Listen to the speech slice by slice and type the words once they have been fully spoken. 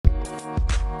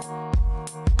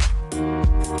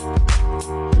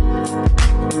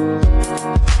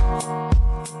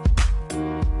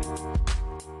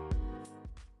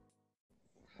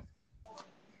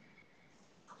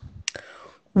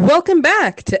Welcome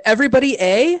back to Everybody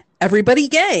A, Everybody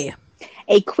Gay,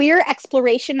 a queer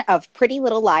exploration of Pretty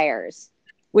Little Liars.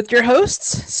 with your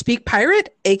hosts, Speak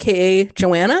Pirate, aka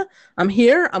Joanna. I'm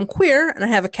here, I'm queer, and I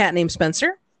have a cat named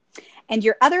Spencer. And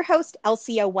your other host,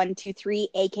 LCO123,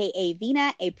 aka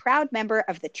Vina, a proud member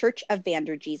of the Church of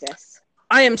Vanderjesus.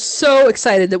 I am so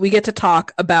excited that we get to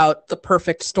talk about The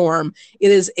Perfect Storm.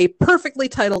 It is a perfectly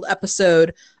titled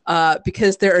episode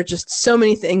because there are just so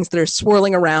many things that are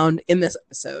swirling around in this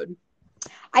episode.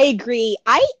 I agree.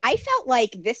 I felt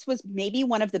like this was maybe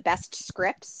one of the best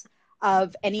scripts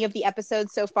of any of the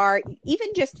episodes so far. Even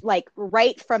just like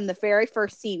right from the very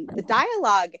first scene, the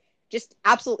dialogue just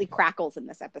absolutely crackles in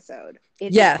this episode.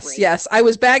 Yes. I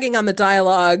was bagging on the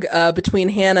dialogue between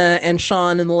Hannah and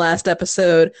Sean in the last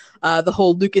episode. The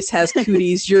whole Lucas has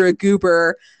cooties, you're a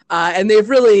goober. And they've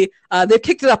really, they've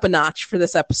kicked it up a notch for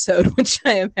this episode, which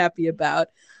I am happy about.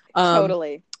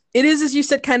 Totally. It is, as you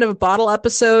said, kind of a bottle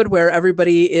episode where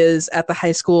everybody is at the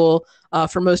high school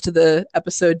for most of the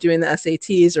episode doing the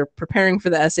SATs or preparing for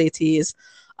the SATs.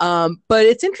 But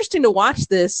it's interesting to watch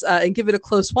this and give it a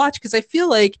close watch because I feel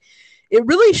like it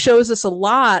really shows us a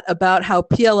lot about how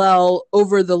PLL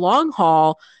over the long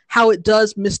haul, how it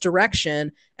does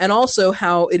misdirection, and also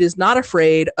how it is not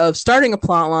afraid of starting a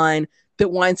plot line that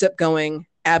winds up going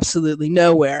absolutely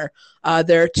nowhere.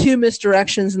 There are two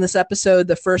misdirections in this episode.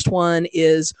 The first one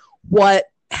is what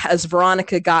has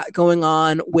Veronica got going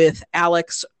on with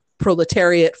Alex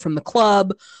Proletariat from the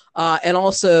club, and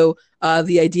also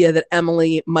the idea that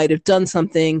Emily might have done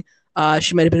something.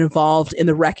 She might have been involved in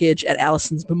the wreckage at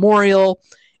Allison's memorial.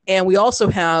 And we also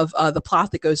have the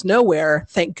plot that goes nowhere,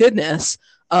 thank goodness,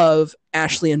 of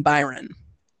Ashley and Byron.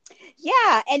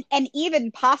 Yeah, and even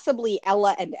possibly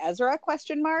Ella and Ezra ?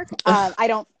 I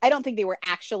don't think they were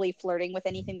actually flirting with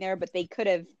anything there, but they could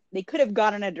have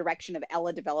gone in a direction of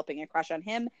Ella developing a crush on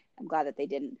him. I'm glad that they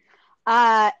didn't.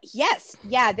 Yes,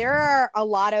 yeah, there are a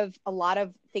lot of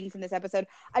things in this episode.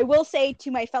 I will say to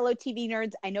my fellow TV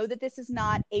nerds, I know that this is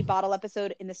not a bottle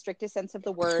episode in the strictest sense of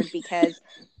the word, because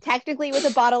technically with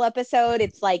a bottle episode,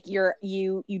 it's like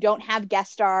you don't have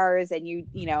guest stars and you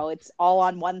know it's all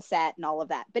on one set and all of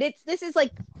that. But this is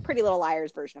like Pretty Little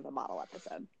Liars version of a bottle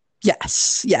episode.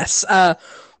 Yes.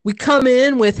 We come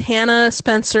in with Hannah,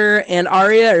 Spencer, and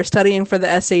Aria are studying for the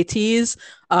SATs.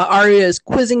 Aria is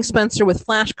quizzing Spencer with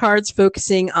flashcards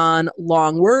focusing on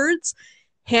long words.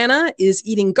 Hannah is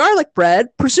eating garlic bread,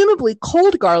 presumably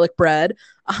cold garlic bread,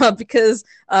 because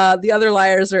the other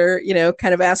liars are,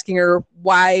 kind of asking her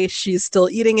why she's still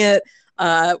eating it.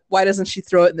 Why doesn't she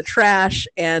throw it in the trash?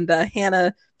 And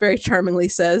Hannah very charmingly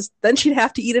says, then she'd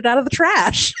have to eat it out of the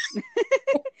trash.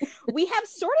 We have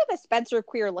sort of a Spencer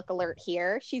queer look alert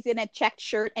here. She's in a checked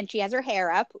shirt and she has her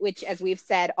hair up, which, as we've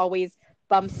said, always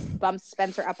bumps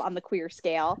Spencer up on the queer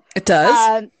scale. It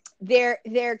does.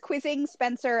 They're quizzing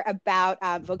Spencer about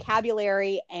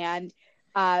vocabulary, and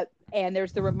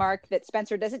there's the remark that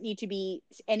Spencer doesn't need to be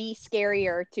any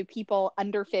scarier to people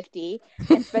under 50.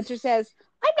 And Spencer says,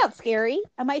 I'm not scary.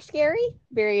 Am I scary?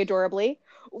 Very adorably.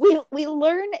 We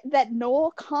learn that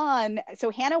Noel Kahn, so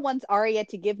Hannah wants Aria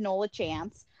to give Noel a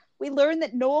chance. We learn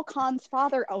that Noel Kahn's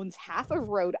father owns half of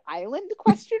Rhode Island, ?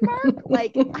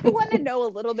 Like, I want to know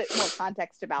a little bit more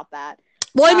context about that.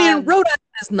 Well, I mean, Rhode Island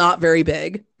is not very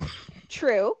big.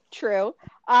 True.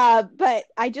 But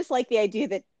I just like the idea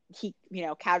that he,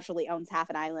 casually owns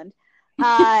half an island.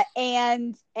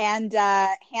 And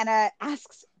Hannah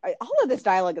asks, all of this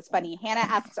dialogue is funny. Hannah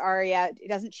asks Aria,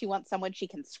 doesn't she want someone she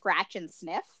can scratch and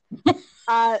sniff?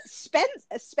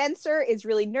 Spencer is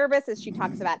really nervous as she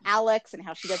talks about Alex and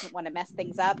how she doesn't want to mess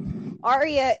things up.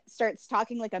 Aria starts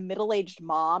talking like a middle-aged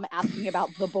mom, asking about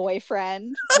the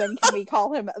boyfriend. When can we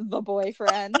call him the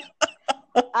boyfriend?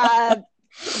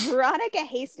 Veronica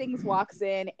Hastings walks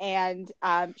in and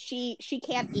she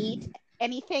can't eat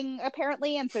anything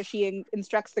apparently, and so she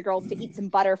instructs the girls to eat some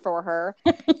butter for her.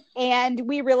 And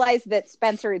we realize that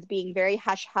Spencer is being very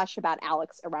hush-hush about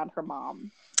Alex around her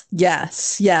mom.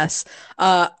 Yes.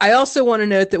 I also want to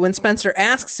note that when Spencer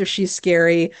asks if she's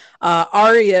scary,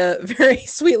 Aria very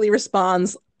sweetly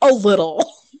responds, a little,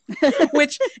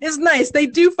 which is nice. They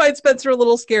do find Spencer a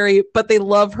little scary, but they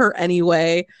love her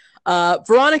anyway.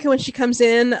 Veronica, when she comes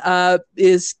in,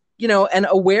 is an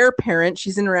aware parent.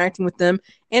 She's interacting with them,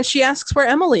 and she asks where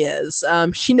Emily is.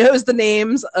 She knows the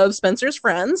names of Spencer's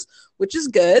friends, which is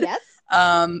good. Yes.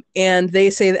 And they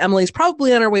say that Emily's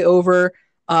probably on her way over.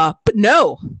 But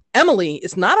no, Emily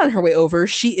is not on her way over.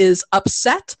 She is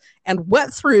upset and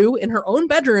wet through in her own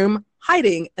bedroom,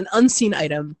 hiding an unseen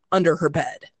item under her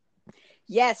bed.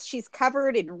 Yes, she's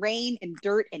covered in rain and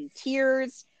dirt and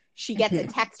tears. She gets a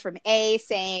text from A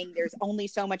saying, "There's only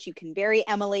so much you can bury,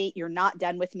 Emily. You're not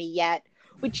done with me yet,"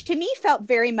 which to me felt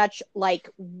very much like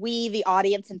we, the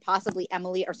audience, and possibly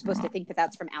Emily, are supposed to think that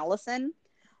that's from Allison.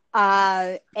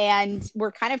 And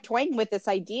we're kind of toying with this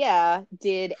idea.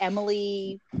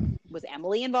 Was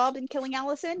Emily involved in killing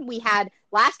Allison?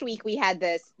 Last week we had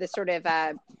this sort of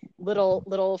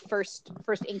little first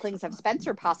inklings of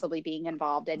Spencer possibly being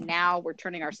involved, and now we're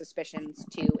turning our suspicions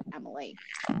to Emily.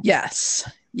 Yes.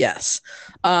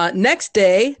 Next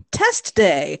day, test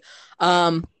day.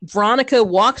 Veronica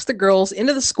walks the girls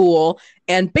into the school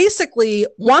and basically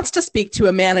wants to speak to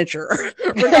a manager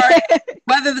regarding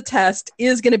whether the test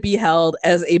is going to be held,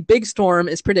 as a big storm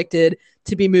is predicted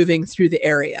to be moving through the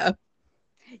area.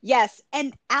 Yes,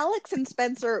 and Alex and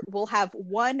Spencer will have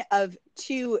one of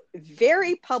two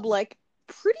very public,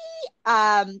 pretty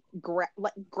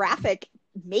graphic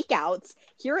makeouts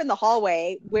here in the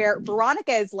hallway, where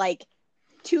Veronica is like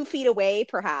 2 feet away,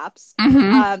 perhaps.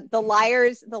 The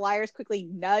liars quickly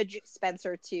nudge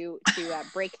Spencer to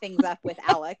break things up with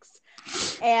Alex,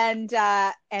 and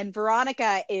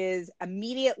Veronica is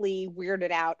immediately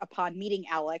weirded out upon meeting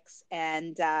Alex,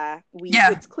 and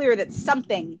it's clear that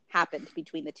something happened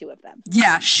between the two of them.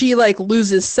 Yeah, she like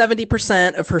loses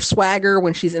 70% of her swagger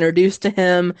when she's introduced to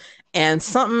him, and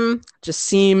something just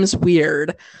seems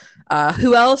weird.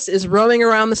 Who else is roaming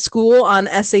around the school on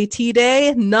SAT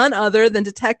day? None other than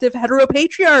Detective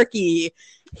Heteropatriarchy.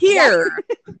 Here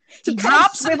to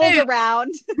drop some swivels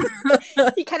around.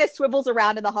 He kind of swivels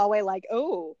around in the hallway like,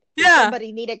 oh, did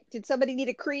somebody need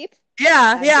a creep?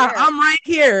 Yeah, I'm right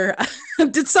here.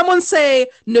 Did someone say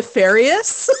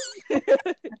nefarious?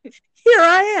 Here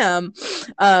I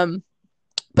am.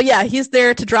 But yeah, he's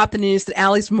there to drop the news that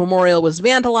Allie's memorial was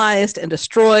vandalized and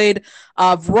destroyed.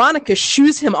 Veronica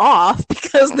shoos him off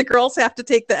because the girls have to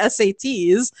take the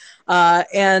SATs.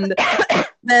 And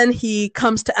then he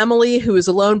comes to Emily, who is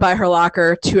alone by her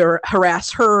locker, to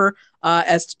harass her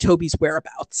as to Toby's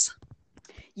whereabouts.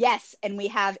 Yes, and we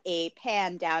have a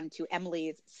pan down to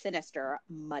Emily's sinister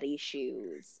muddy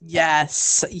shoes.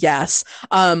 Yes.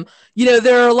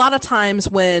 There are a lot of times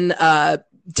when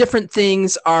different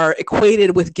things are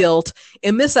equated with guilt.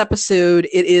 In this episode,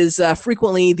 it is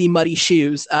frequently the muddy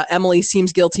shoes. Emily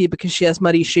seems guilty because she has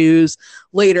muddy shoes.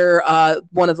 Later,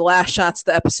 one of the last shots of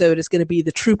the episode is going to be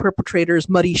the true perpetrator's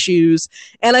muddy shoes.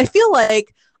 And I feel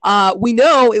like we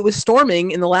know it was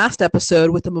storming in the last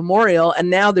episode with the memorial, and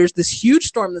now there's this huge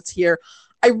storm that's here.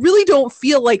 I really don't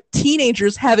feel like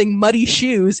teenagers having muddy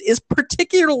shoes is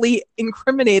particularly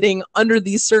incriminating under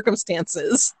these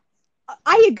circumstances.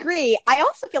 I agree. I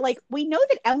also feel like we know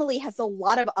that Emily has a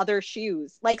lot of other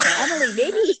shoes. Like, Emily,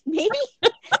 maybe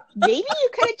you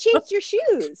could have changed your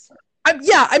shoes.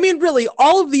 Really,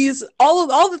 all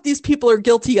that these people are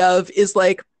guilty of is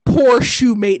like poor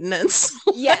shoe maintenance.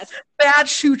 Yes. Bad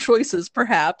shoe choices,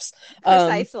 perhaps.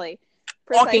 Precisely.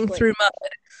 Walking through mud.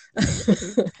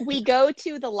 We go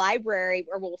to the library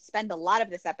where we'll spend a lot of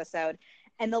this episode.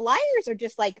 And the liars are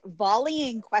just like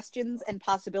volleying questions and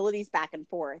possibilities back and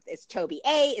forth. Is Toby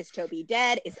A? Is Toby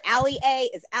dead? Is Allie A?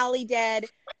 Is Allie dead?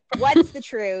 What's the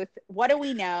truth? What do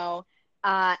we know?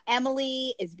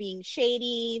 Emily is being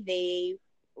shady.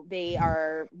 They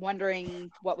are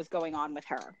wondering what was going on with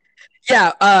her.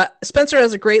 Yeah, Spencer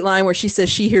has a great line where she says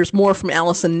she hears more from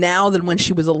Allison now than when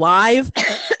she was alive.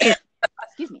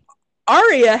 Excuse me.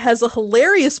 Aria has a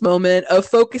hilarious moment of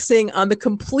focusing on the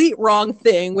complete wrong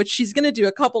thing, which she's going to do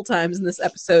a couple times in this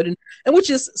episode, and which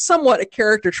is somewhat a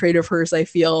character trait of hers, I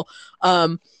feel.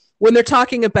 When they're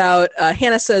talking about,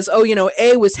 Hannah says,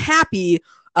 A was happy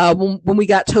when we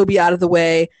got Toby out of the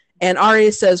way, and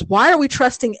Aria says, why are we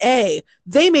trusting A?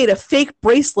 They made a fake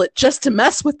bracelet just to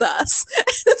mess with us.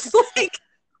 It's like,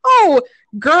 oh,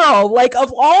 girl, like,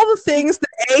 of all the things that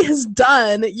A has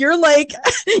done, you're like,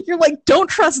 don't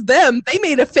trust them. They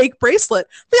made a fake bracelet.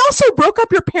 They also broke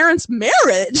up your parents'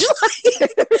 marriage.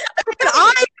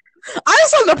 I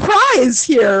was on the prize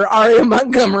here, Aria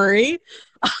Montgomery.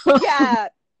 Yeah,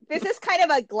 this is kind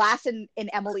of a glass in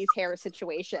Emily's hair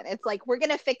situation. It's like, we're going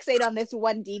to fixate on this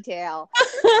one detail,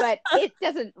 but it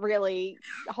doesn't really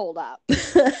hold up.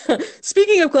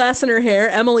 Speaking of glass in her hair,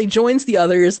 Emily joins the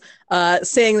others,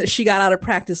 saying that she got out of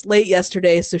practice late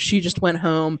yesterday, so she just went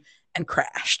home and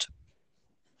crashed.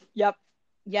 Yep.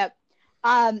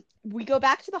 We go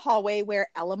back to the hallway where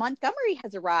Ella Montgomery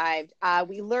has arrived.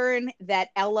 We learn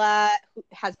that Ella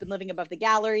has been living above the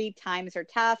gallery. Times are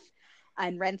tough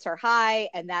and rents are high,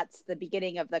 and that's the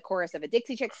beginning of the chorus of a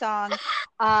Dixie Chick song.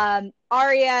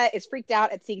 Aria is freaked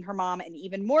out at seeing her mom, and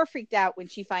even more freaked out when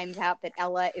she finds out that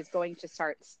Ella is going to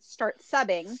start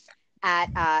subbing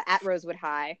at Rosewood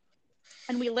High.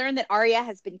 And we learn that Arya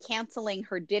has been canceling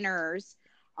her dinners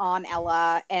on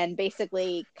Ella and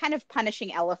basically kind of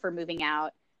punishing Ella for moving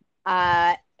out.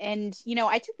 And, you know,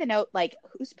 I took the note, like,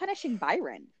 who's punishing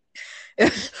Byron?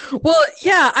 Well,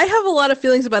 yeah, I have a lot of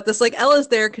feelings about this. Like, Ella's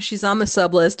there because she's on the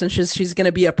sub list and she's going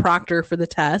to be a proctor for the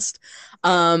test.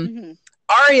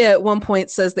 Arya at one point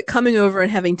says that coming over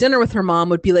and having dinner with her mom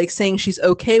would be like saying she's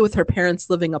okay with her parents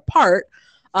living apart.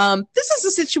 This is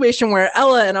a situation where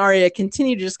Ella and Arya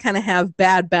continue to just kind of have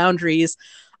bad boundaries.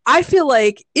 I feel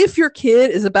like if your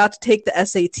kid is about to take the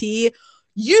SAT,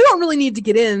 you don't really need to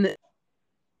get in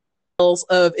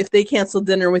of if they cancel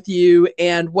dinner with you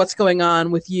and what's going on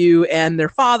with you and their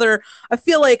father. I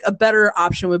feel like a better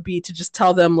option would be to just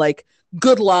tell them, like,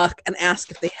 good luck and ask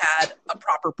if they had a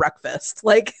proper breakfast.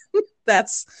 Like,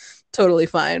 that's totally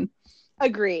fine.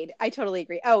 Agreed. I totally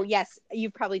agree. Oh, yes.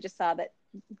 You probably just saw that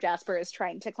Jasper is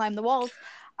trying to climb the walls.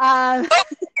 Cat,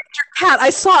 I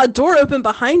saw a door open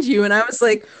behind you and I was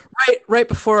like, right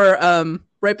before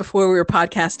we were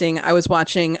podcasting, I was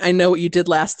watching I Know What You Did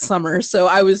Last Summer. So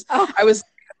I was,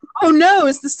 oh no,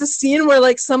 is this the scene where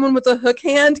like someone with a hook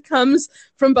hand comes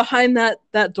from behind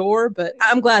that door? But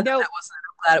I'm glad that wasn't.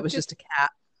 I'm glad it was just a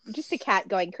cat. Just a cat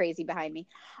going crazy behind me.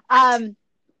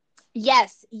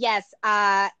 Yes. Yeah,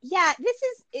 this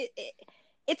is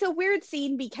it's a weird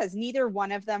scene because neither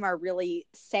one of them are really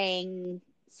saying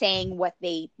what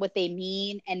they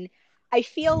mean, and I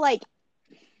feel like,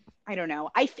 I don't know.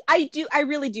 I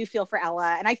really do feel for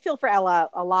Ella, and I feel for Ella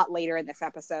a lot later in this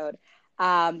episode.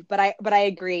 But I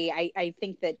agree. I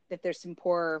think that there's some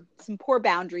poor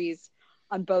boundaries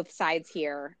on both sides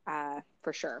here,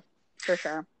 for sure.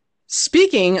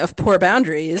 Speaking of poor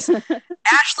boundaries,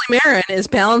 Ashley Marin is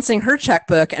balancing her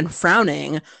checkbook and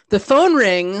frowning. The phone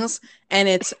rings, and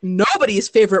it's nobody's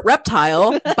favorite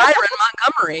reptile, Byron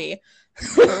Montgomery.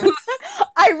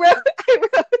 I love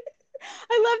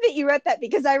that you wrote that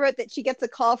because I wrote that she gets a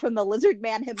call from the lizard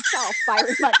man himself,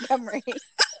 Byron Montgomery.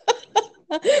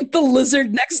 The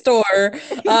lizard next door.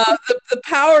 The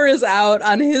power is out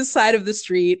on his side of the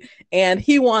street, and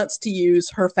he wants to use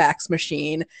her fax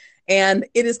machine. And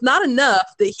it is not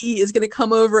enough that he is going to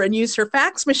come over and use her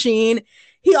fax machine.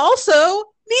 He also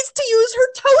needs to use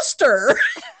her toaster.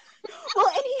 Well,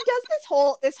 and he does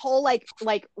this whole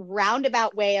like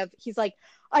roundabout way of, he's like,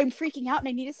 I'm freaking out and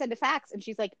I need to send a fax. And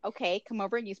she's like, okay, come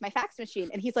over and use my fax machine.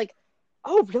 And he's like,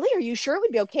 oh, really? Are you sure it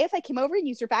would be okay if I came over and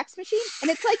used your fax machine?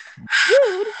 And it's like,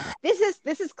 dude,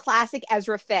 this is classic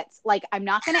Ezra Fitz. Like, I'm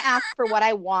not going to ask for what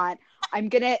I want. I'm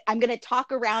gonna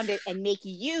talk around it and make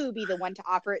you be the one to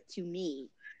offer it to me.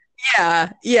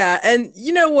 Yeah. And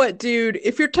you know what, dude?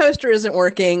 If your toaster isn't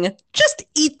working, just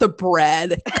eat the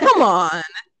bread. Come on.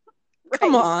 Right.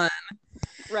 Come on.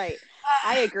 Right.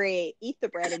 I agree. Eat the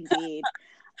bread indeed.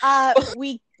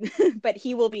 But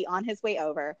he will be on his way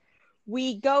over.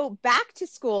 We go back to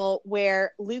school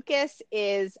where Lucas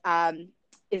is kind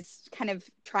of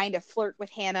trying to flirt with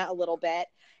Hannah a little bit.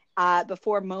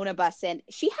 Before Mona busts in.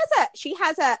 She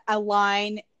has a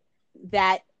line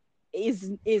that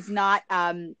is not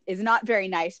very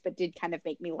nice, but did kind of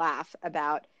make me laugh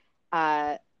about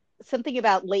something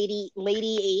about Lady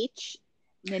H.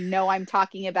 And no, I'm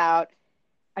talking about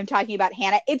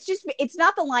Hannah. It's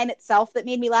not the line itself that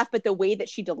made me laugh, but the way that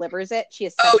she delivers it. She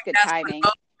has such good timing.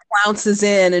 Flounces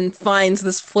in and finds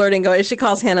this flirting going. She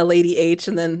calls Hannah Lady H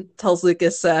and then tells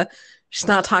Lucas she's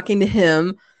not talking to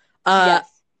him. Yes.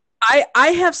 I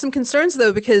have some concerns,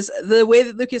 though, because the way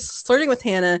that Lucas is flirting with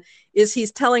Hannah is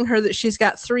he's telling her that she's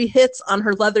got 3 hits on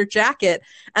her leather jacket.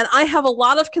 And I have a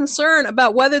lot of concern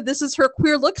about whether this is her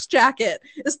queer looks jacket.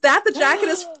 Is that the jacket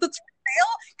that's for sale?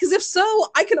 Because if so,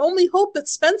 I can only hope that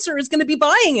Spencer is going to be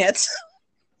buying it.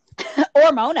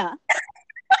 Or Mona.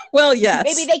 Well, yes.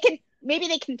 Maybe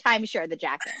they can timeshare the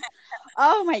jacket.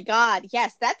 Oh my God.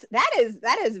 Yes, that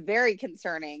is very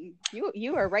concerning.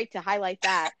 You are right to highlight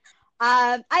that.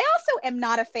 I also am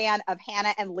not a fan of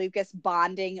Hannah and Lucas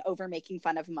bonding over making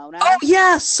fun of Mona. Oh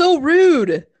yeah, so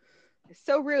rude.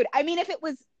 So rude. I mean, if it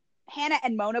was Hannah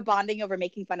and Mona bonding over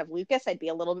making fun of Lucas, I'd be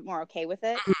a little bit more okay with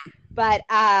it. But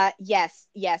yes,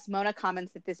 Mona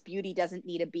comments that this beauty doesn't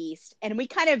need a beast. And we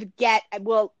kind of get,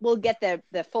 we'll get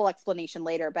the full explanation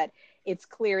later, but it's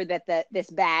clear that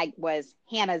this bag was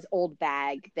Hannah's old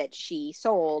bag that she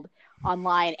sold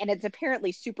online, and it's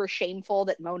apparently super shameful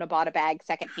that Mona bought a bag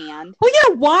secondhand. Well,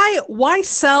 yeah, why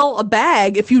sell a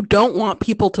bag if you don't want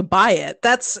people to buy it?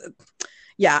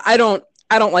 I don't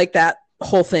like that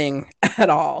whole thing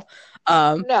at all.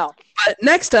 No. But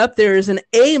next up, there's an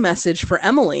A message for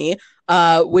Emily,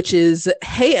 which is,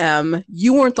 "Hey Em,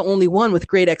 you weren't the only one with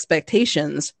great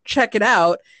expectations. Check it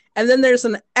out." And then there's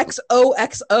an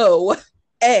XOXO.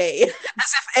 A, as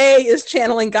if A is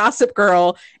channeling Gossip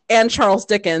Girl and Charles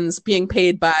Dickens being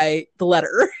paid by the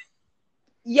letter.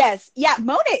 Yes. Yeah.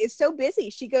 Mona is so busy.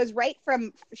 She goes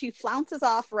she flounces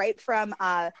off from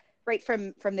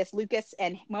this Lucas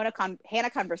and Hannah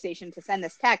conversation to send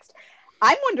this text.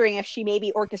 I'm wondering if she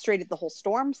maybe orchestrated the whole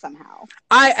storm somehow.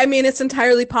 I mean, it's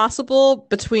entirely possible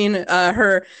between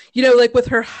her, you know, like with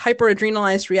her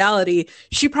hyper-adrenalized reality,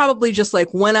 she probably just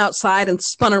like went outside and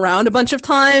spun around a bunch of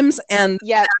times, and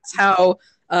yeah,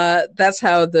 that's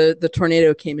how the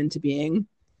tornado came into being.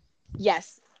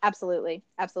 Yes, absolutely.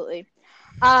 Absolutely.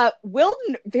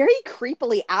 Wilden very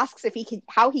creepily asks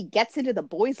how he gets into the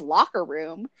boys' locker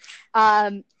room.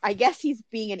 I guess he's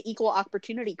being an equal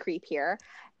opportunity creep here.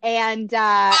 And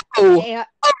I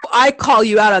call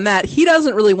you out on that. He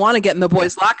doesn't really want to get in the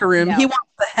boys' locker room. No. He wants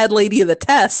the head lady of the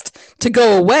test to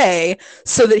go away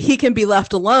so that he can be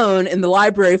left alone in the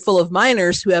library full of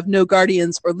minors who have no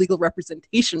guardians or legal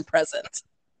representation present.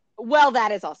 Well,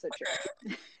 that is also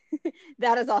true.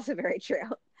 That is also very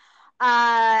true.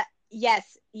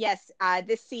 Yes.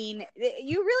 This scene,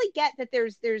 you really get that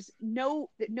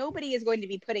that nobody is going to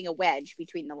be putting a wedge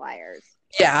between the liars.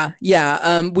 Yeah.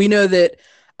 We know that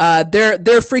they're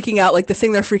freaking out. Like the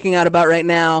thing they're freaking out about right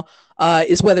now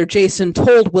is whether Jason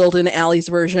told Wilden Allie's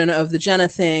version of the Jenna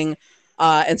thing.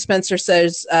 And Spencer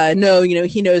says, no, you know,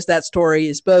 he knows that story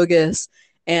is bogus.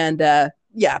 And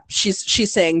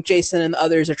she's saying Jason and the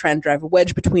others are trying to drive a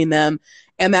wedge between them.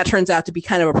 And that turns out to be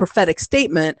kind of a prophetic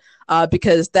statement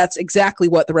because that's exactly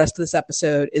what the rest of this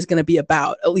episode is going to be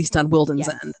about, at least on Wilden's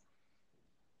end.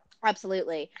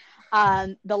 Absolutely.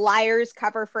 The liars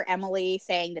cover for Emily,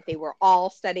 saying that they were all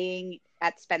studying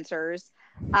at Spencer's.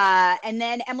 And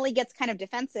then Emily gets kind of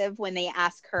defensive when they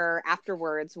ask her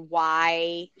afterwards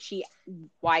why she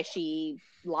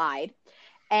lied.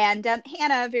 And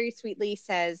Hannah very sweetly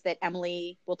says that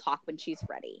Emily will talk when she's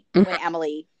ready, when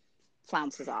Emily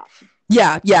flounces off.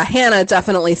 Yeah. Hannah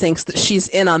definitely thinks that she's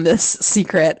in on this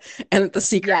secret, and that the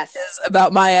secret is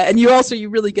about Maya. And you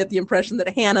really get the impression that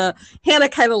Hannah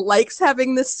kind of likes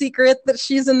having this secret that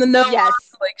she's in the know. Yes.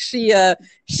 Like she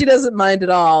doesn't mind at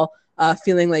all,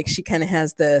 feeling like she kind of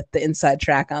has the inside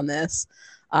track on this.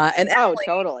 And Emily,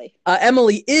 totally.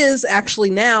 Emily is actually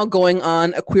now going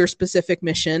on a queer specific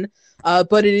mission,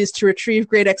 but it is to retrieve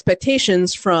Great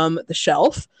Expectations from the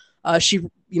shelf. She,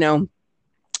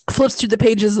 flips through the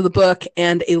pages of the book,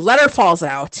 and a letter falls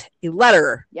out. A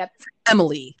letter from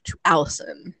Emily to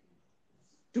Allison.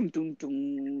 Dum, dum,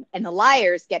 dum. And the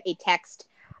liars get a text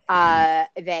that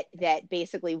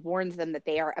basically warns them that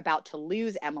they are about to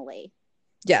lose Emily.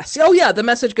 Yes. Oh, yeah. The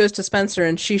message goes to Spencer,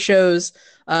 and she shows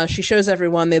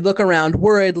everyone. They look around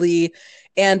worriedly,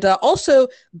 and also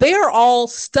they are all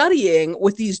studying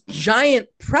with these giant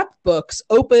prep books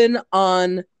open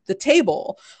on the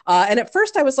table. And at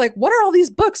first I was like, what are all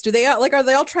these books? Are they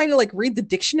all trying to read the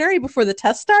dictionary before the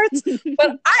test starts?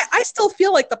 But I still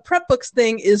feel like the prep books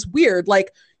thing is weird.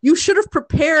 Like, you should have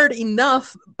prepared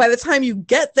enough by the time you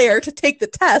get there to take the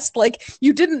test. Like,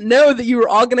 you didn't know that you were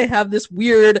all going to have this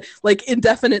weird,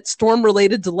 indefinite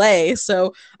storm-related delay.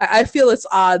 So I feel it's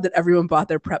odd that everyone bought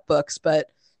their prep books, but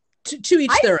to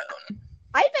each their own.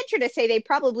 I venture to say they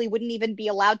probably wouldn't even be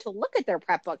allowed to look at their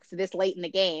prep books this late in the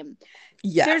game.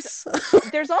 Yes.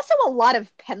 There's also a lot of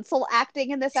pencil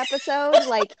acting in this episode.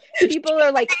 People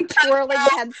are twirling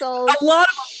pencils. A lot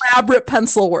of elaborate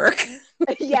pencil work.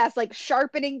 Yes,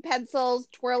 sharpening pencils,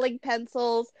 twirling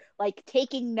pencils,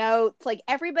 taking notes.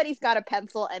 Everybody's got a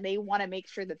pencil and they want to make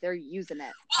sure that they're using it.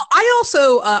 Well, I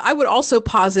would also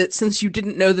posit, since you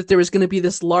didn't know that there was going to be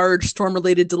this large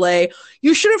storm-related delay,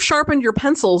 you should have sharpened your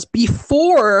pencils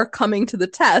before coming to the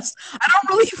test. I don't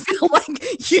really feel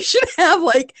like you should have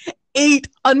 8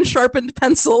 unsharpened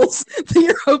pencils that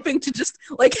you're hoping to just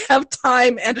have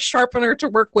time and a sharpener to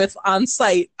work with on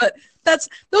site. But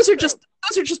those are just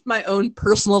my own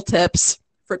personal tips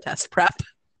for test prep.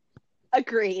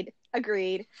 Agreed.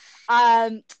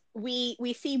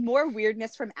 We see more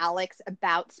weirdness from Alex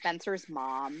about Spencer's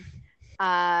mom.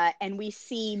 And we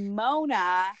see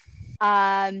Mona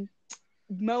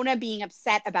being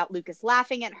upset about Lucas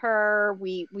laughing at her.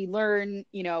 We learn,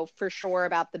 for sure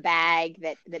about the bag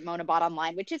that Mona bought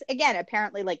online, which is, again,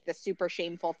 apparently the super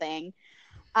shameful thing.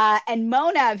 And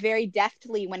Mona very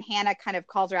deftly, when Hannah kind of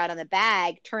calls her out on the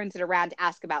bag, turns it around to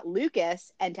ask about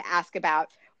Lucas and to ask about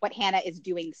what Hannah is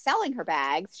doing selling her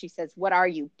bags. She says, "What are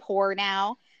you, poor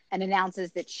now?" And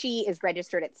announces that she is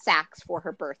registered at Saks for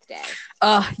her birthday.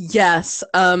 Yes.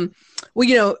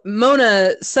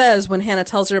 Mona says, when Hannah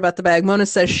tells her about the bag, Mona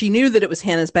says she knew that it was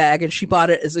Hannah's bag and she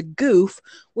bought it as a goof,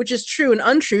 which is true and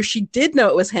untrue. She did know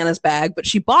it was Hannah's bag, but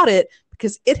she bought it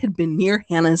because it had been near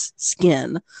Hannah's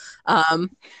skin.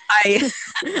 I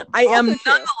I am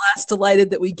nonetheless delighted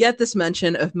that we get this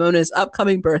mention of Mona's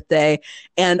upcoming birthday,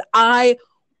 and I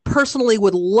personally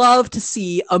would love to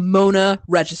see a Mona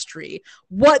registry.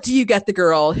 What do you get the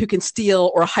girl who can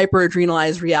steal or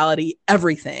hyper-adrenalize reality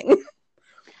everything?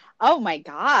 Oh my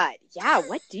God. Yeah,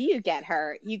 what do you get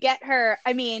her? You get her,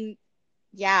 I mean,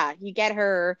 yeah, you get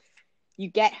her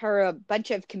a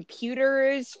bunch of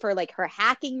computers for like her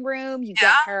hacking room. You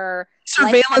get her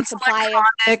surveillance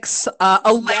electronics,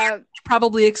 a layer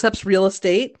probably accepts real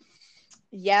estate.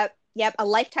 Yep. A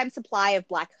lifetime supply of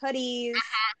black hoodies.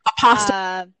 A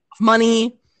pasta of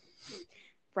money.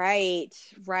 Right.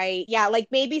 Yeah, like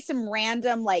maybe some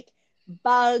random like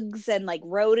bugs and like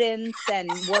rodents and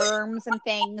worms and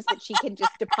things that she can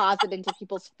just deposit into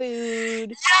people's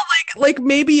food. Yeah, like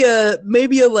maybe a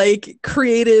like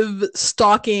creative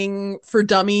stalking for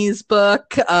dummies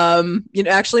book.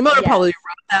 Actually Mona probably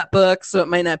wrote that book, so it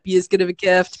might not be as good of a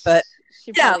gift, but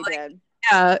she probably did.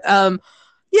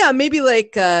 Yeah, maybe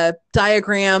like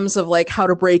diagrams of like how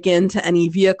to break into any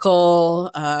vehicle.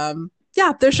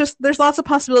 There's lots of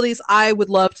possibilities. I would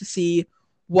love to see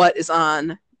what is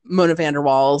on Mona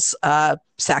Vanderwall's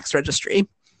Saks registry.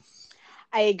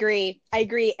 I agree.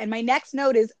 And my next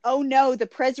note is, oh no, the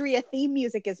Presria theme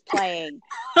music is playing.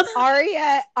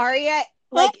 Aria,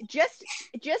 like just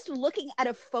looking at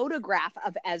a photograph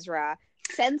of Ezra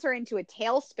sends her into a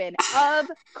tailspin. Of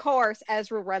course,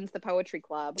 Ezra runs the poetry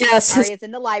club. Yes, Aria's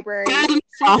in the library.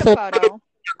 Awful photo.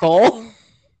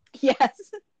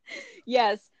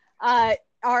 Yes.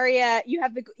 Aria, you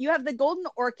have the Golden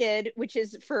Orchid, which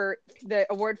is for the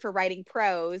award for writing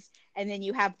prose, and then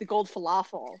you have the Gold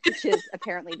Falafel, which is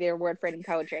apparently the award for writing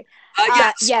poetry.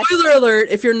 Spoiler alert,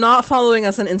 if you're not following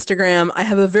us on Instagram, I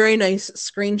have a very nice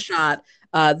screenshot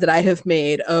that I have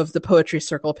made of the Poetry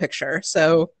Circle picture.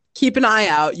 So keep an eye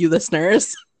out, you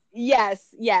listeners. Yes,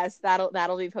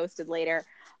 that'll be posted later.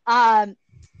 Cat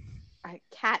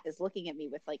is looking at me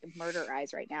with like murder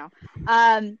eyes right now.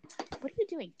 What are you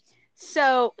doing?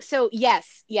 So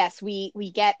yes,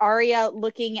 we get Aria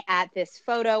looking at this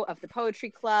photo of the poetry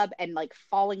club and like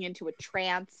falling into a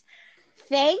trance.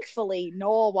 Thankfully,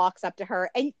 Noel walks up to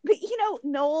her, but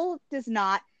Noel does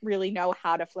not really know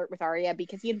how to flirt with Aria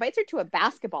because he invites her to a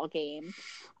basketball game,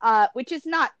 which is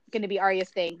not going to be Aria's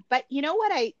thing. But the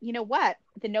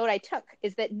note I took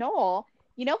is that Noel,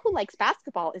 who likes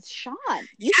basketball is Sean.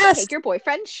 You should take your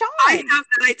boyfriend Sean. I have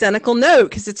that identical note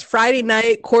because it's Friday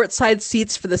night, courtside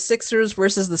seats for the Sixers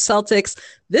versus the Celtics.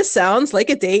 This sounds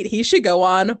like a date he should go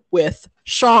on with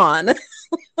Sean.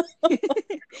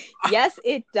 Yes,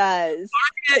 it does.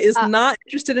 Aria is not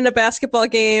interested in a basketball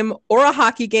game or a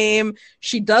hockey game.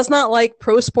 She does not like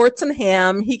pro sports and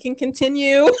ham. He can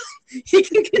continue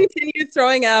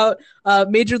throwing out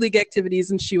major league activities,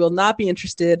 and she will not be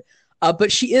interested.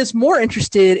 But she is more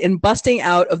interested in busting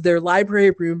out of their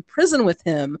library room prison with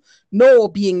him. Noel,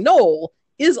 being Noel,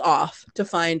 is off to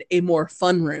find a more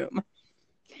fun room.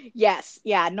 Yes,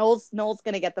 yeah. Noel's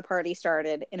gonna get the party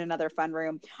started in another fun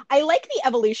room. I like the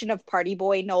evolution of Party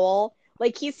Boy Noel.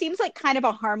 Like he seems like kind of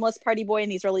a harmless party boy in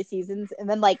these early seasons, and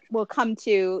then like we'll come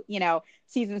to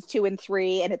seasons 2 and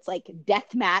 3, and it's like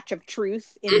death match of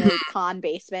truth in the con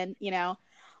basement.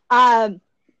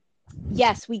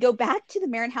 Yes, we go back to the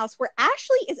Marin house where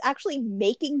Ashley is actually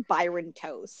making Byron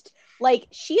toast. Like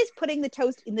she is putting the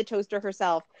toast in the toaster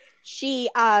herself. She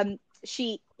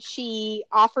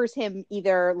offers him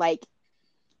either like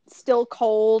still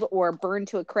cold or burned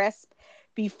to a crisp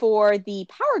before the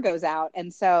power goes out,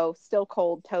 and so still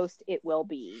cold toast it will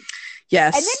be.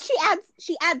 Yes. And then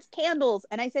she adds candles,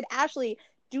 and I said, Ashley,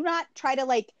 do not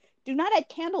add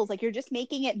candles. Like you're just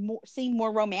making it seem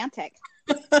more romantic.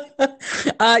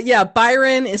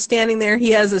 Byron is standing there.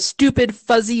 He has a stupid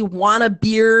fuzzy wanna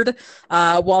beard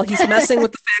while he's messing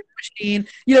with the fax machine,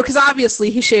 because obviously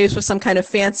he shaves with some kind of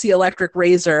fancy electric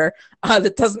razor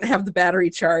that doesn't have the battery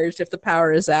charged if the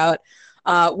power is out.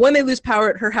 When they lose power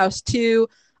at her house too,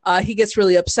 he gets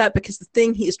really upset because the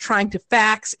thing he is trying to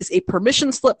fax is a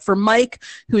permission slip for Mike,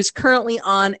 who is currently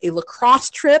on a lacrosse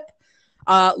trip.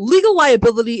 Legal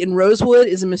liability in Rosewood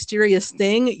is a mysterious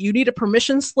thing. You need a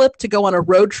permission slip to go on a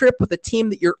road trip with a team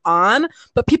that you're on,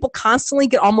 but people constantly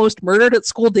get almost murdered at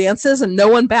school dances and no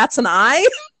one bats an eye.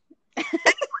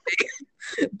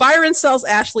 Byron tells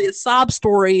Ashley a sob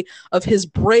story of his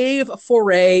brave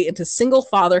foray into single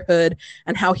fatherhood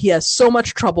and how he has so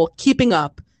much trouble keeping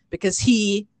up because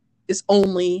he is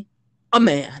only a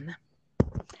man.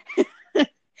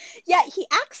 Yeah, he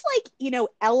acts like,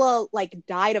 Ella like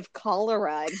died of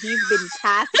cholera and he's been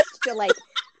tasked to like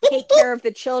take care of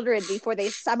the children before they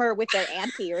summer with their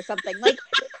auntie or something. Like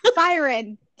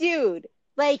Byron, dude,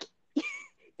 like,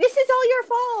 this is all your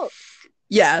fault.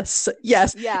 Yes.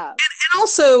 Yeah. And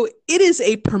also, it is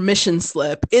a permission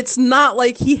slip. It's not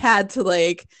like he had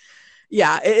to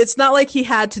it's not like he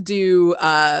had to do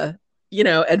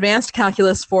advanced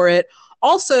calculus for it.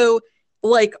 Also,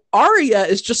 like, Arya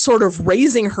is just sort of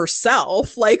raising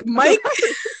herself. Like, Mike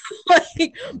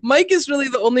like, Mike is really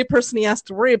the only person he has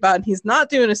to worry about, and he's not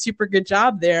doing a super good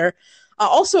job there.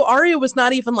 Also, Arya was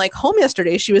not even like home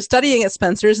yesterday. She was studying at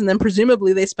Spencer's, and then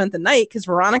presumably they spent the night because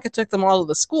Veronica took them all to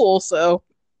the school. So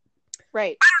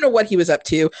right. I don't know what he was up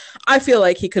to. I feel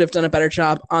like he could have done a better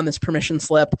job on this permission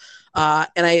slip.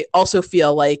 And I also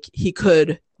feel like he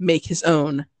could make his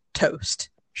own toast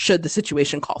should the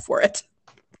situation call for it.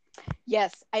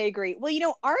 Yes, I agree.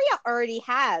 Well, Arya already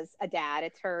has a dad.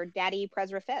 It's her daddy,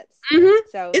 Prezra Fitz. Mm-hmm.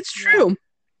 So it's true.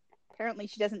 Apparently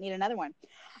she doesn't need another one.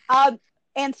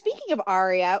 And speaking of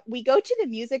Arya, we go to the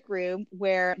music room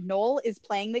where Noel is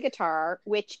playing the guitar,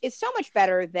 which is so much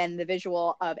better than the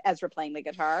visual of Ezra playing the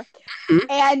guitar. Mm-hmm.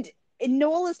 And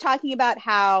Noel is talking about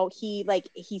how he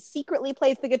secretly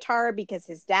plays the guitar because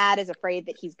his dad is afraid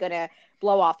that he's going to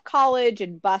blow off college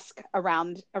and busk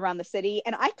around the city.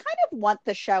 And I kind of want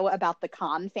the show about the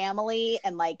Khan family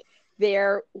and like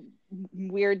their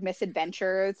weird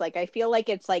misadventures. Like, I feel like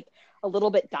it's like a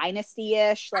little bit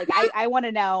dynasty-ish. Like, I want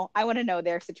to know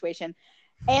their situation.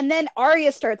 And then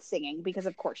Arya starts singing because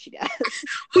of course she does.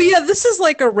 Well, yeah, this is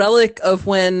like a relic of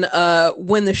when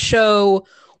the show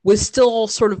was still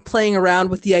sort of playing around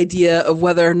with the idea of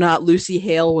whether or not Lucy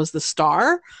Hale was the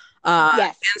star.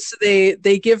 Yes. And so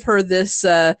they give her this,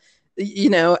 as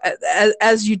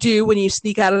you do when you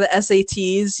sneak out of the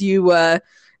SATs, you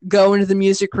go into the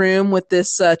music room with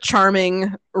this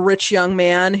charming, rich young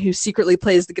man who secretly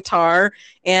plays the guitar,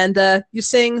 and you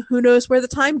sing "Who Knows Where the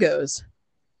Time Goes."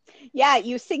 Yeah,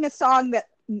 you sing a song that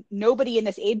nobody in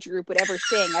this age group would ever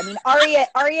sing. I mean,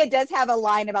 Arya does have a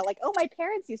line about like, oh, my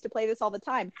parents used to play this all the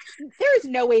time. There is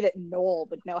no way that Noel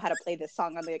would know how to play this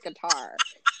song on the guitar.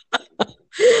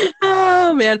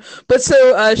 Oh man. But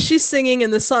so she's singing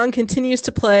and the song continues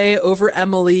to play over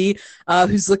Emily,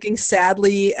 who's looking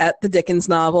sadly at the Dickens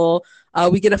novel.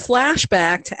 We get a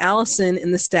flashback to Allison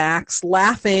in the stacks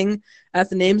laughing at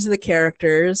the names of the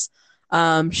characters.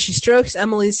 She strokes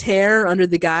Emily's hair under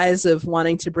the guise of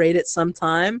wanting to braid it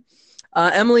sometime.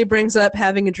 Emily brings up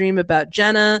having a dream about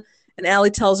Jenna, and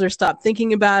Allie tells her stop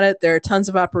thinking about it. There are tons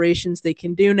of operations they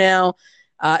can do now.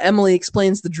 Emily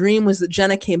explains the dream was that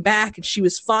Jenna came back and she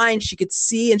was fine. She could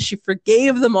see and she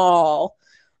forgave them all.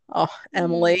 Oh,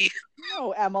 Emily.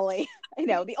 Oh, Emily. I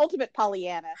know, the ultimate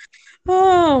Pollyanna.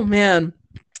 Oh, man.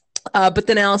 But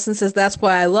then Allison says, that's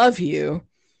why I love you.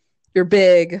 You're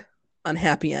big on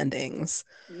happy endings.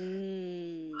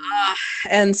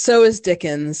 And so is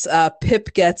Dickens.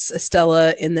 Pip gets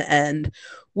Estella in the end,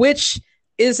 which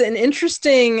is an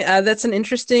interesting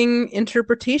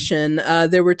interpretation.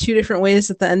 There were two different ways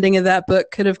that the ending of that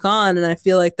book could have gone, and I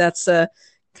feel like that's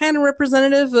kind of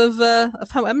representative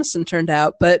of how Emerson turned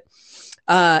out. But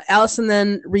Allison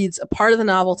then reads a part of the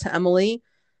novel to Emily.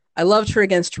 I loved her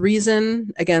against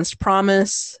reason, against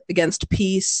promise, against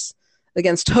peace,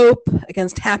 against hope,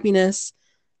 against happiness,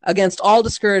 against all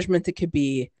discouragement that could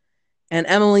be. And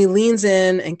Emily leans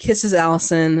in and kisses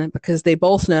Allison because they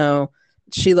both know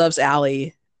she loves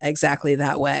Allie exactly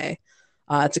that way.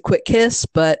 It's a quick kiss,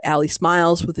 but Allie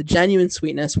smiles with a genuine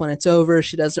sweetness when it's over.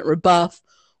 She doesn't rebuff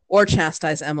or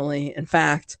chastise Emily. In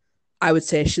fact, I would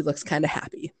say she looks kind of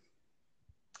happy.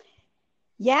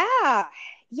 Yeah.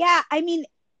 I mean,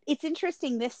 it's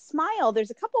interesting. This smile,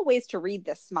 there's a couple ways to read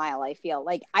this smile, I feel.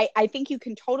 Like, I think you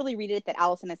can totally read it that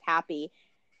Allison is happy.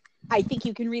 I think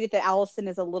you can read it that Allison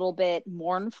is a little bit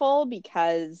mournful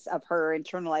because of her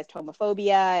internalized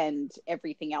homophobia and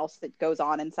everything else that goes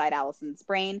on inside Allison's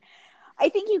brain. I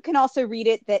think you can also read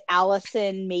it that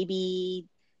Allison maybe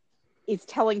is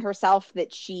telling herself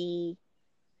that she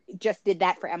just did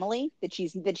that for Emily, that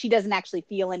she doesn't actually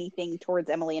feel anything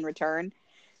towards Emily in return.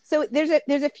 So there's a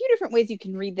few different ways you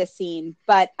can read this scene,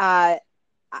 but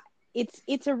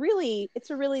it's a really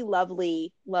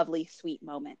lovely sweet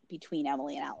moment between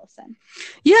Emily and Allison.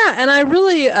 Yeah, and I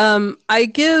really I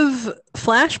give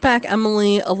flashback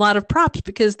Emily a lot of props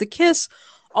because the kiss,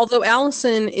 although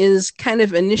Allison is kind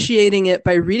of initiating it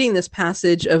by reading this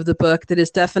passage of the book that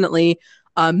is definitely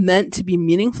meant to be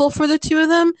meaningful for the two of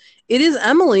them, it is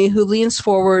Emily who leans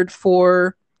forward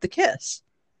for the kiss.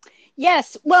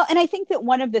 Yes. Well, and I think that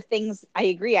one of the things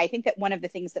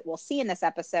that we'll see in this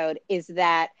episode is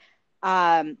that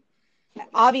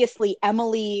obviously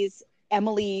Emily's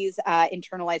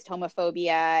internalized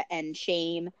homophobia and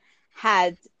shame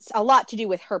had a lot to do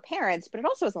with her parents, but it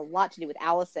also has a lot to do with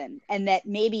Allison, and that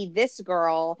maybe this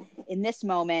girl in this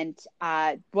moment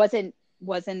wasn't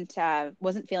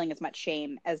feeling as much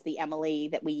shame as the Emily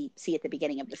that we see at the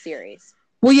beginning of the series.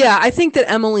 Well, yeah, I think that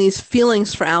Emily's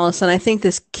feelings for Allison, I think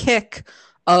this kick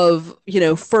of,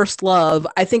 first love,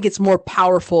 I think it's more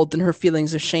powerful than her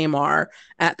feelings of shame are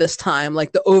at this time.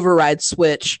 Like the override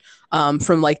switch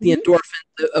from like the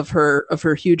endorphin of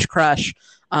her huge crush.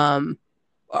 I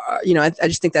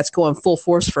just think that's going full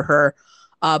force for her.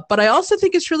 But I also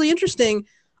think it's really interesting,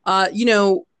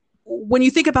 when you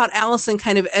think about Allison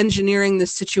kind of engineering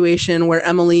this situation where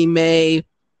Emily may,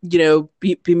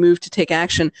 be moved to take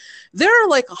action, there are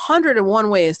like 101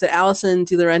 ways that Allison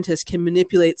De Laurentiis can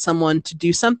manipulate someone to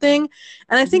do something.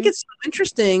 And I think it's so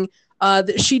interesting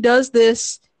that she does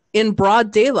this in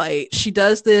broad daylight. She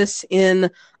does this in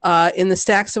the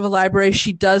stacks of a library.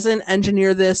 She doesn't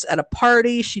engineer this at a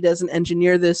party. She doesn't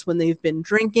engineer this when they've been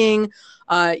drinking.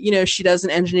 She doesn't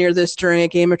engineer this during a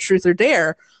game of Truth or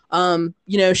Dare.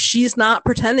 She's not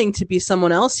pretending to be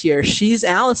someone else here. She's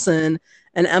Allison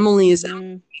and Emily is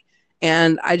Emily.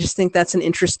 And I just think that's an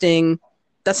interesting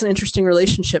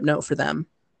relationship note for them.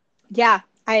 Yeah,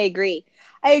 I agree.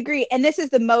 And this is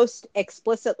the most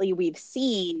explicitly we've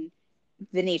seen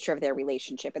the nature of their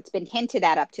relationship. It's been hinted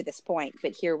at up to this point,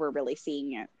 but here we're really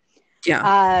seeing it.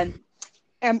 Yeah.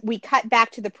 And we cut back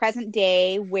to the present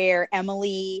day where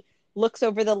Emily looks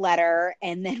over the letter,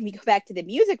 and then we go back to the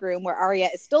music room where Aria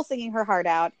is still singing her heart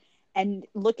out and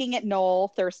looking at Noel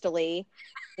thirstily.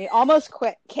 They almost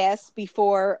kiss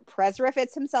before Presra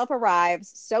Fitz himself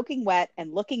arrives, soaking wet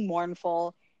and looking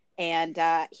mournful, and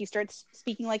he starts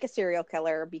speaking like a serial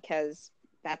killer because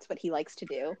that's what he likes to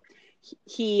do.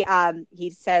 He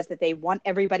says that they want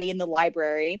everybody in the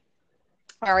library.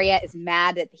 Aria is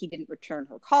mad that he didn't return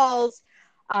her calls.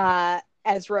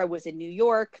 Ezra was in New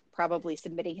York, probably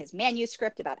submitting his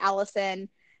manuscript about Allison.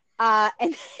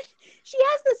 And she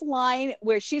has this line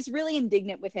where she's really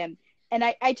indignant with him. And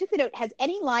I took the note, has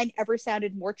any line ever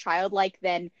sounded more childlike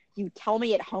than "you tell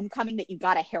me at homecoming that you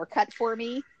got a haircut for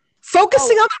me"?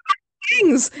 Focusing on the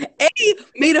things. A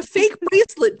made a fake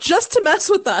bracelet just to mess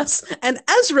with us. And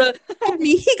Ezra told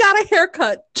me he got a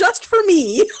haircut just for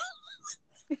me.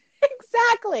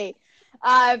 Exactly.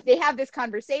 They have this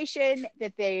conversation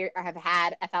that they have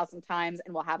had 1,000 times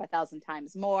and will have 1,000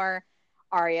 times more.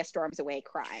 Aria storms away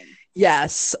crying.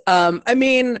 Yes. I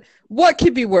mean, what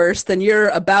could be worse than you're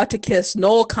about to kiss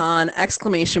Noel Kahn, !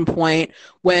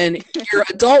 When your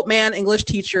adult man English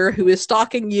teacher who is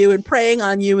stalking you and preying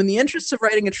on you in the interest of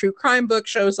writing a true crime book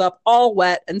shows up all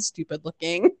wet and stupid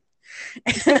looking.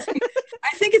 And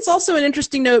I think it's also an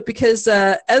interesting note because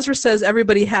Ezra says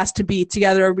everybody has to be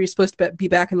together. Everybody's supposed to be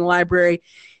back in the library.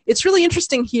 It's really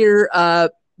interesting here.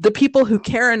 The people who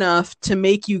care enough to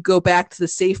make you go back to the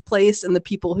safe place and the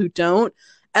people who don't.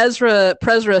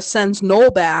 Presra sends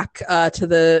Noel back to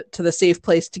the safe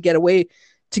place to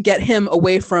get him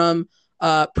away from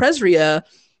Presria,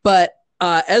 but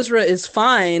Ezra is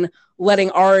fine letting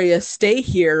Aria stay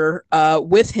here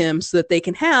with him so that they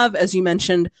can have, as you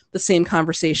mentioned, the same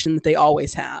conversation that they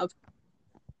always have.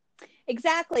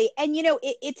 Exactly. And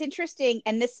it's interesting,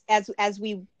 and this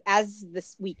as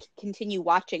this week continue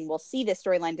watching, we'll see this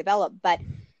storyline develop, but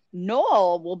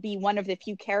Noel will be one of the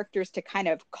few characters to kind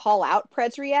of call out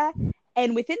Presria,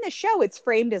 and within the show it's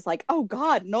framed as like, oh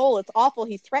god, Noel, it's awful,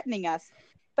 he's threatening us.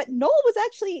 But Noel is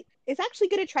actually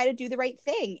going to try to do the right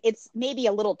thing. It's maybe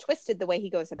a little twisted the way he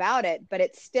goes about it, but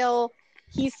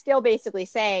he's still basically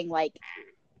saying like,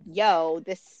 yo,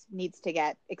 this needs to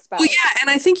get exposed. Well, yeah, and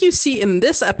I think you see in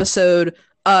this episode,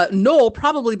 Noel,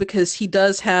 probably because he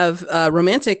does have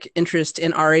romantic interest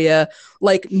in Aria,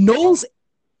 like Noel's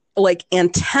like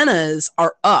antennas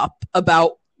are up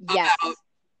about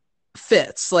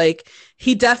Fitz. Like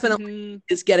he definitely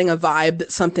is getting a vibe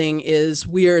that something is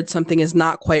weird, something is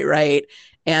not quite right.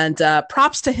 And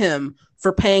props to him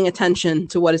for paying attention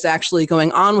to what is actually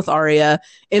going on with Aria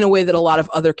in a way that a lot of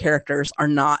other characters are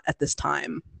not at this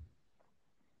time.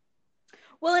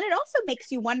 Well, and it also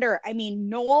makes you wonder, I mean,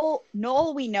 Noel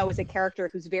we know is a character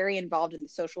who's very involved in the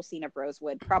social scene of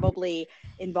Rosewood, probably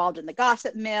involved in the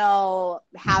gossip mill,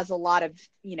 has a lot of,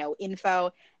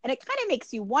 info. And it kind of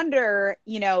makes you wonder,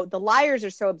 the liars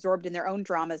are so absorbed in their own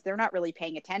dramas, they're not really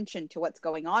paying attention to what's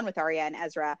going on with Aria and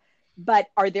Ezra. But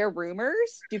are there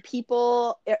rumors? Do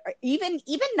people, even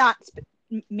not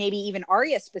maybe even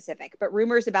Aria specific, but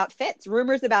rumors about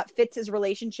Fitz's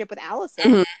relationship with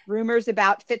Allison, rumors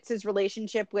about Fitz's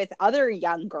relationship with other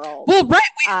young girls. Well, right.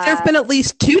 There have been at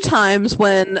least 2 times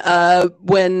when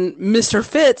Mr.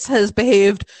 Fitz has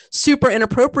behaved super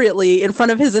inappropriately in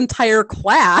front of his entire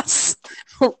class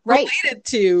Right. related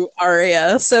to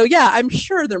Arya. So yeah, I'm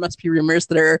sure there must be rumors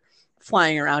that are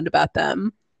flying around about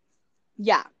them.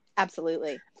 Yeah,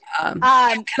 absolutely.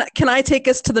 Can I take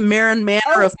us to the Marin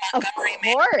Manor of Of Montgomery,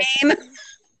 course. Maine?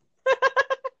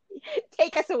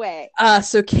 Take us away.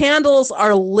 So candles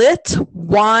are lit,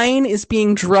 wine is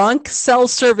being drunk, cell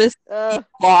service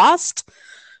lost.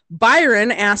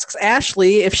 Byron asks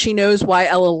Ashley if she knows why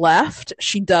Ella left.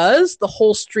 She does. The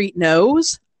whole street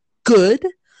knows. Good.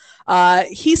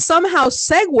 He somehow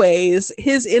segues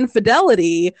his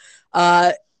infidelity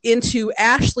into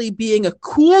Ashley being a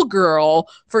cool girl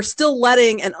for still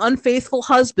letting an unfaithful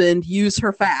husband use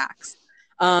her facts.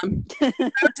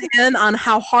 In on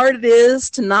how hard it is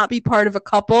to not be part of a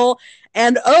couple,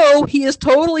 and he is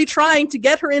totally trying to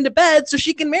get her into bed so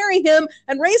she can marry him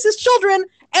and raise his children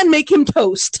and make him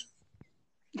toast.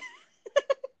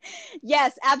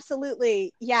 Yes,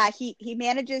 absolutely. Yeah, he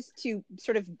manages to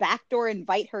sort of backdoor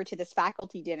invite her to this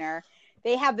faculty dinner.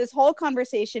 They have this whole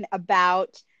conversation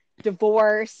about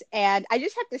divorce, and I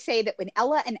just have to say that when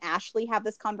Ella and Ashley have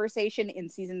this conversation in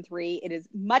season 3, it is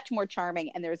much more charming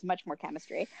and there's much more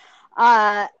chemistry.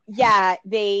 It's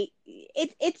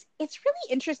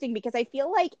really interesting because I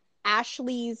feel like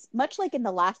Ashley's, much like in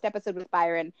the last episode with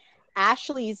Byron,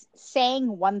 Ashley's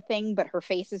saying one thing but her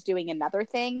face is doing another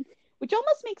thing, which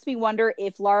almost makes me wonder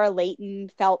if Laura Leighton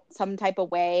felt some type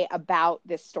of way about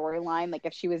this storyline, like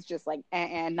if she was just like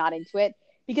not into it.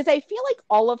 Because I feel like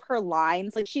all of her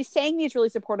lines, like she's saying these really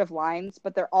supportive lines,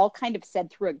 but they're all kind of said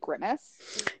through a grimace.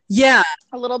 Yeah.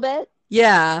 A little bit.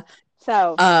 Yeah.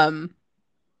 So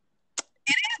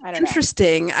it is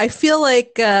interesting. I feel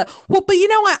like but you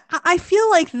know what? I feel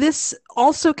like this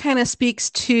also kind of speaks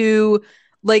to,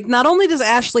 like, not only does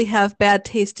Ashley have bad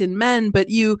taste in men, but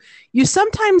you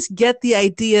sometimes get the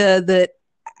idea that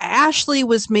Ashley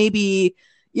was maybe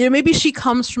she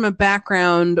comes from a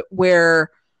background where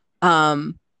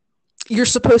you're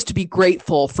supposed to be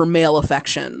grateful for male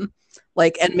affection,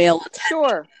 like, and male attention.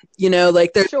 Sure.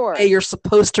 Like there's a way you're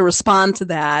supposed to respond to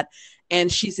that,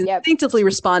 and she's instinctively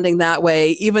responding that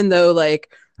way, even though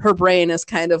like her brain is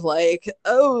kind of like,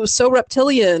 oh, so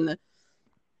reptilian.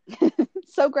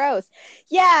 So gross.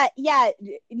 Yeah.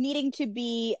 Needing to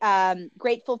be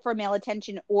grateful for male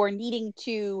attention, or needing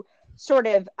to sort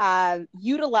of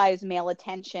utilize male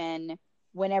attention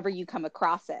whenever you come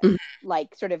across it. Mm-hmm.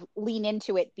 Like sort of lean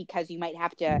into it because you might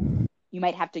have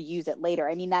to use it later.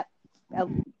 I mean, that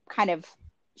kind of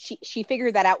she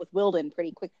figured that out with Wilden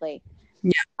pretty quickly.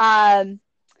 Yeah.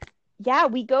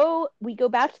 We go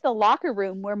back to the locker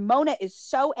room where Mona is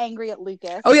so angry at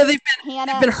Lucas. Oh yeah, they've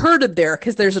been herded there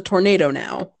because there's a tornado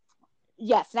now.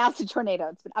 Yes, now it's a tornado.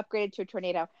 It's been upgraded to a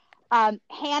tornado.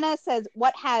 Hannah says,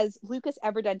 "What has Lucas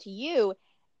ever done to you?"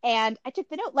 And I took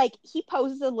the note, like, he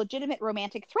poses a legitimate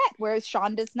romantic threat, whereas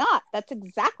Sean does not. That's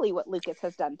exactly what Lucas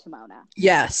has done to Mona.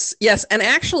 Yes. And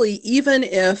actually, even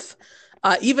if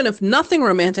nothing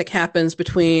romantic happens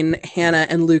between Hannah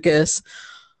and Lucas,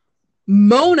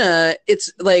 Mona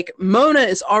is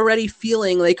already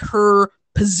feeling like her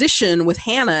position with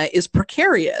Hannah is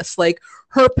precarious. Like,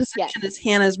 her position is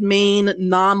Hannah's main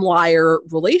non-liar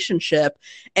relationship.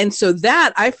 And so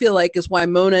that, I feel like, is why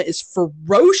Mona is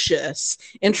ferocious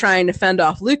in trying to fend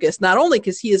off Lucas, not only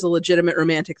because he is a legitimate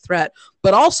romantic threat,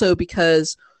 but also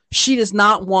because she does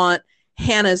not want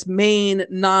Hannah's main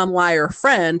non-liar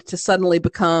friend to suddenly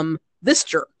become this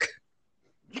jerk.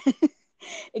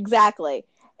 Exactly.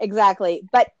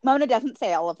 But Mona doesn't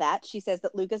say all of that. She says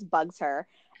that Lucas bugs her.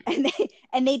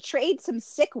 And they trade some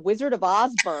sick Wizard of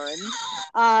Oz burn.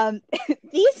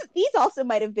 These also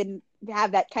might have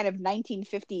that kind of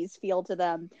 1950s feel to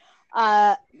them.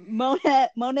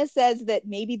 Mona says that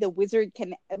maybe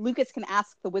Lucas can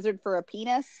ask the wizard for a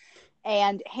penis,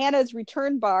 and Hannah's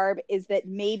return barb is that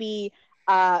maybe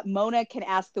Mona can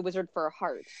ask the wizard for a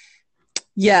heart.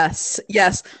 Yes.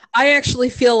 I actually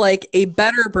feel like a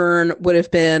better burn would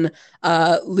have been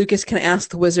Lucas can ask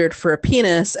the wizard for a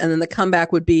penis, and then the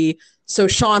comeback would be, so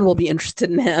Sean will be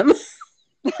interested in him.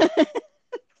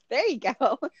 There you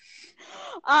go.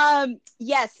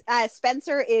 Yes,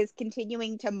 Spencer is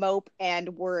continuing to mope and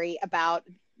worry about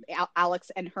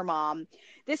Alex and her mom.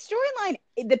 This storyline,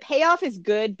 the payoff is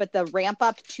good, but the ramp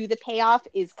up to the payoff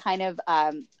is kind of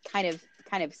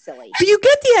silly. You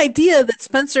get the idea that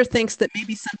Spencer thinks that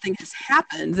maybe something has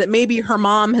happened, that maybe her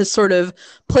mom has sort of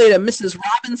played a Mrs.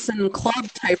 Robinson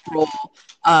club type role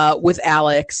with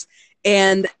Alex,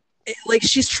 and like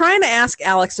she's trying to ask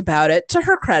Alex about it, to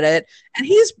her credit, and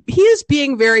he is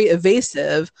being very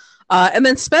evasive. And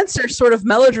then Spencer sort of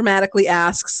melodramatically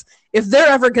asks if they're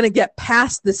ever going to get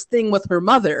past this thing with her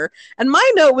mother. And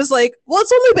my note was like, well,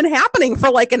 it's only been happening for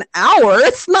like an hour.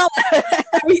 It's not like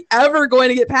are we ever going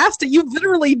to get past it. You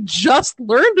literally just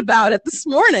learned about it this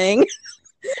morning.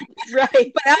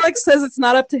 Right. But Alex says it's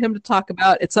not up to him to talk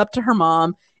about. It's up to her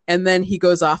mom. And then he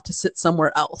goes off to sit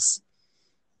somewhere else.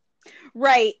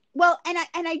 Right. Well, and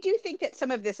I do think that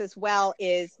some of this as well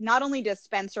is not only does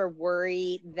Spencer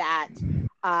worry that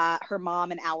her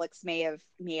mom and Alex may have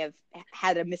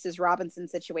had a Mrs. Robinson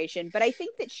situation, but I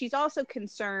think that she's also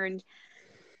concerned.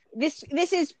 This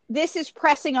is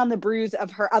pressing on the bruise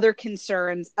of her other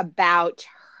concerns about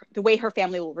the way her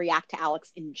family will react to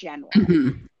Alex in general.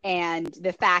 Mm-hmm. And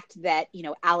the fact that,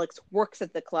 Alex works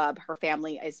at the club, her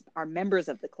family are members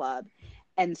of the club.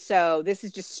 And so this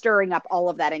is just stirring up all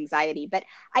of that anxiety. But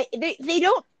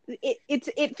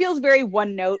it feels very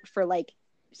one note for like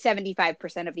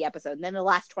 75% of the episode. And then the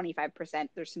last 25%,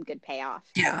 there's some good payoff.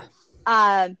 Yeah.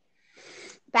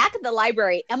 Back at the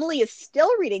library, Emily is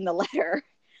still reading the letter.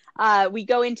 We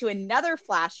go into another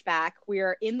flashback.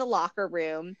 We're in the locker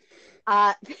room.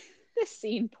 This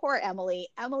scene, poor Emily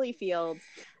Fields.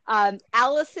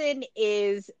 Allison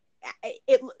is,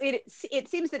 it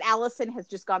seems that Allison has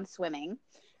just gone swimming,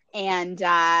 and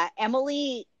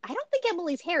Emily, I don't think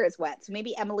Emily's hair is wet, so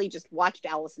maybe Emily just watched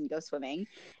Allison go swimming.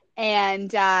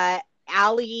 And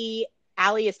Allie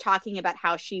is talking about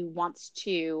how she wants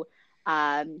to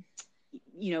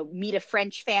meet a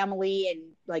French family and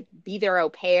like be their au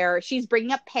pair. She's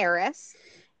bringing up Paris,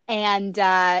 and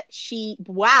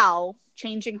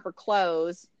changing her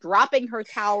clothes, dropping her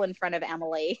towel in front of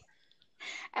Emily.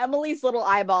 Emily's little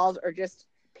eyeballs are just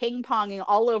ping-ponging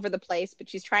all over the place, but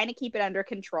she's trying to keep it under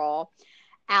control.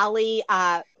 Allie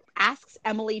asks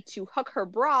Emily to hook her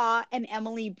bra, and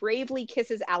Emily bravely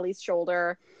kisses Allie's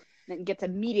shoulder and gets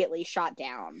immediately shot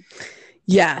down.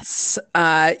 Yes.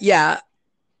 Yeah.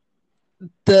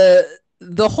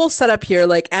 The whole setup here,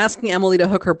 like asking Emily to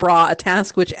hook her bra, a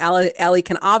task which Allie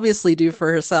can obviously do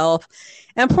for herself.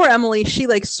 And poor Emily, she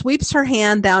like sweeps her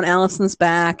hand down Allison's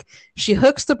back. She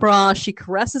hooks the bra. She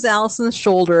caresses Allison's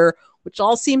shoulder, which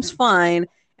all seems fine.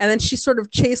 And then she sort of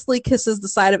chastely kisses the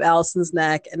side of Allison's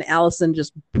neck, and Allison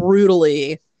just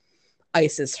brutally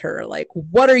ices her. Like,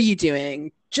 what are you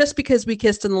doing? Just because we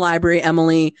kissed in the library,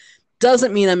 Emily,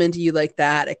 doesn't mean I'm into you like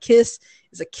that. A kiss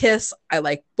is a kiss. I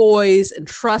like boys, and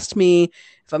trust me,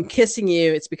 if I'm kissing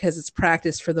you, it's because it's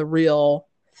practice for the real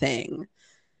thing.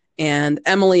 And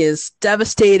Emily is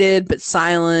devastated but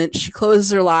silent. She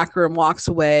closes her locker and walks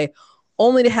away,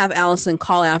 only to have Allison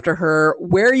call after her,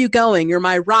 "Where are you going? You're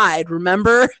my ride,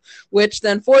 remember?" Which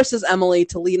then forces Emily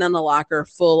to lean on the locker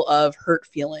full of hurt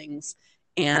feelings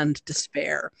and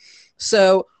despair.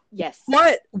 So yes,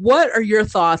 what are your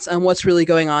thoughts on what's really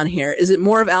going on here? Is it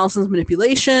more of Allison's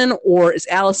manipulation, or is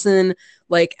Allison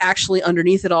like actually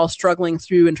underneath it all struggling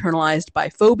through internalized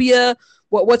biphobia?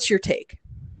 What's your take?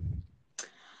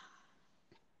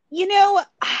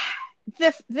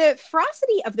 The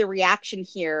ferocity of the reaction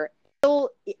here,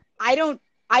 I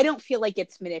don't feel like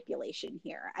it's manipulation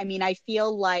here. I mean, I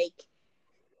feel like,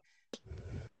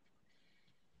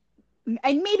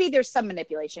 and maybe there's some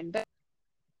manipulation, but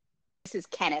this is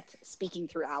Kenneth speaking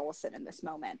through Allison in this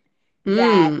moment.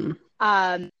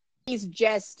 That he's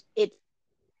just, it's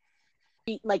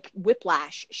like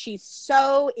whiplash. She's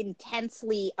so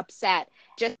intensely upset.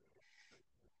 Just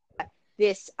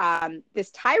this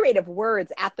tirade of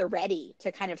words at the ready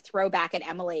to kind of throw back at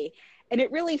Emily. And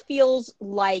it really feels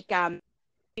like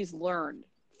she's learned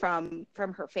from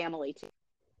her family too.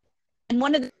 And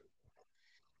one of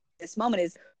this moment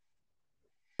is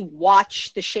we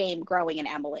watch the shame growing in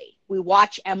Emily. We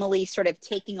watch Emily sort of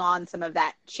taking on some of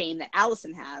that shame that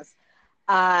Allison has.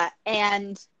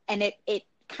 And it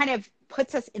kind of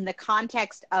puts us in the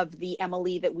context of the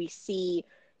Emily that we see,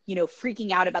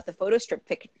 freaking out about the photo strip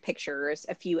pictures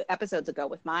a few episodes ago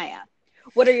with Maya.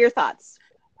 What are your thoughts?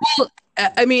 Well,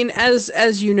 I mean,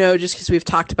 as you know, just because we've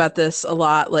talked about this a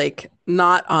lot, like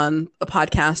not on a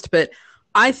podcast, but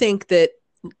I think that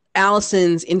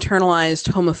Allison's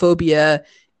internalized homophobia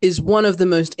is one of the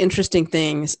most interesting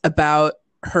things about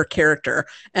her character.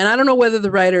 And I don't know whether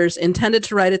the writers intended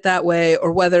to write it that way,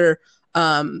 or whether,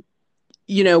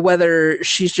 whether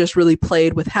she's just really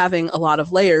played with having a lot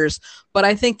of layers. But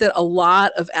I think that a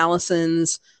lot of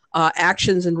Allison's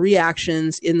actions and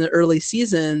reactions in the early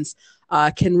seasons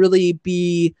can really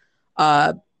be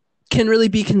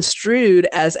construed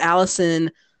as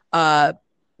Allison,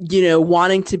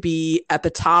 wanting to be at the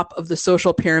top of the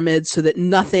social pyramid so that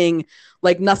nothing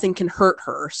can hurt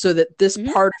her, so that this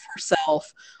part of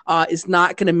herself is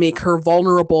not going to make her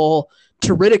vulnerable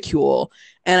to ridicule.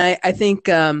 And I think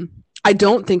I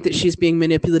don't think that she's being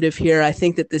manipulative here. I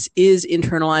think that this is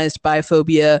internalized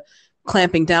biphobia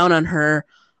clamping down on her.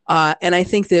 And I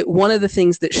think that one of the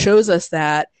things that shows us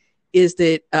that is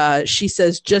that she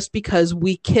says, just because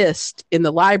we kissed in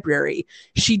the library,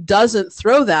 she doesn't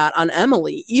throw that on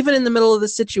Emily. Even in the middle of the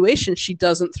situation, she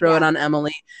doesn't throw it on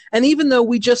Emily. And even though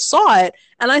we just saw it,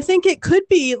 and I think it could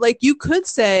be like, you could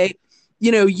say,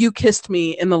 you know, you kissed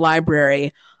me in the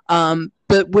library.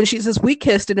 But when she says we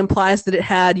kissed, it implies that it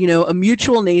had, you know, a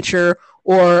mutual nature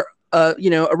or, you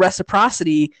know, a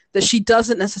reciprocity that she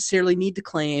doesn't necessarily need to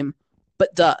claim,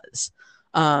 but does.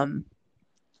 I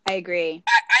agree.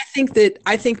 I think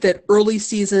that early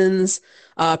seasons,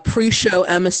 pre-show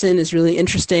Emerson is really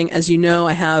interesting. As you know,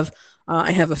 I have a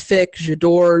fic,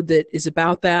 J'adore, that is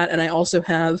about that, and I also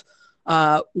have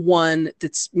one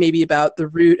that's maybe about the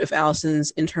root of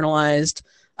Allison's internalized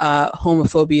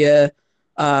homophobia.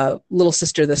 Little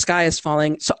Sister, the Sky is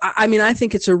Falling. So I mean, I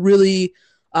think it's a really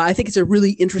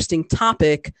interesting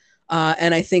topic,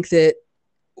 and I think that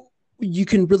you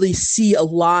can really see a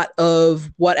lot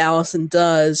of what Allison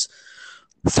does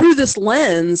through this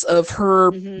lens of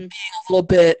her being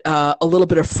a little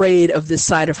bit afraid of this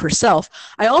side of herself.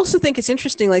 I also think it's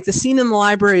interesting, like the scene in the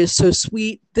library is so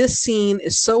sweet. This scene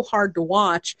is so hard to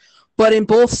watch, but in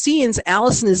both scenes,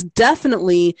 Allison is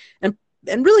definitely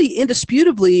and really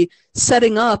indisputably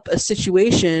setting up a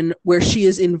situation where she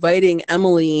is inviting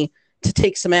Emily to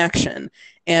take some action.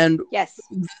 And yes,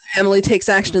 Emily takes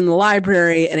action in the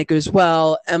library and it goes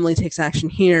well. Emily takes action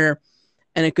here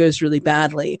and it goes really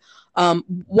badly.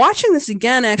 Watching this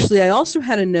again, actually, I also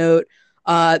had a note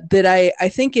that I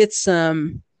think it's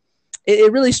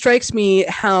it really strikes me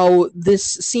how this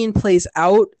scene plays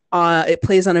out. It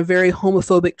plays on a very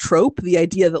homophobic trope, the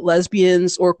idea that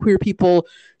lesbians or queer people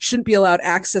shouldn't be allowed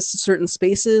access to certain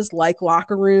spaces like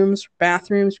locker rooms,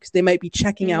 bathrooms, because they might be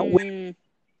checking out women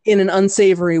in an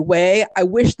unsavory way. I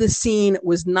wish this scene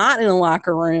was not in a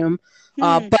locker room,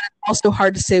 but it's also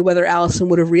hard to say whether Allison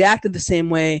would have reacted the same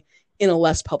way in a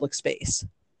less public space.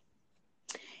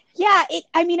 Yeah,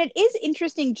 it is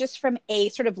interesting just from a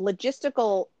sort of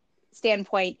logistical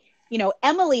standpoint. You know,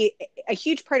 Emily, a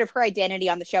huge part of her identity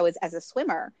on the show is as a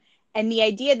swimmer. And the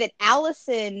idea that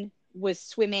Allison was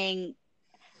swimming,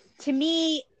 to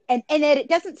me, and it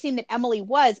doesn't seem that Emily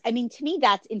was, I mean, to me,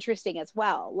 that's interesting as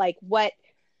well. Like, was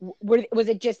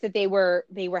it just that they were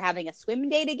having a swim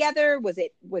day together? Was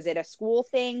it a school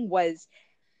thing? Was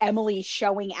Emily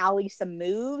showing Allie some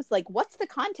moves? Like, what's the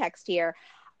context here?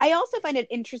 I also find it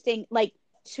interesting, like,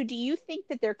 so do you think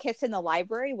that their kiss in the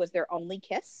library was their only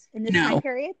kiss in this time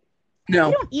period? No.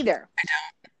 I don't either.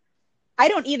 I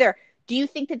don't either. Do you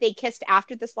think that they kissed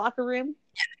after this locker room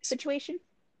situation?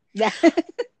 Yeah. Okay.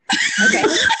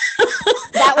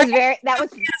 That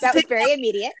was very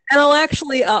immediate. And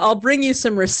I'll bring you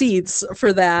some receipts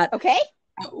for that. Okay.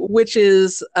 Which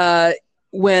is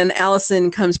when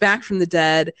Allison comes back from the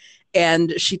dead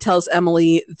and she tells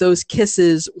Emily those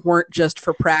kisses weren't just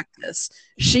for practice.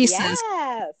 She says,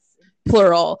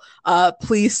 plural,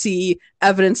 please see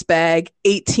evidence bag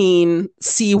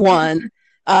 18C1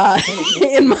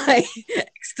 in my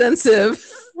extensive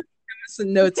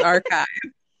notes archive.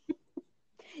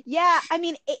 Yeah, I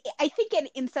mean, I think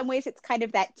in some ways it's kind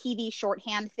of that TV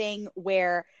shorthand thing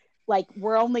where, like,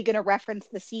 we're only going to reference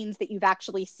the scenes that you've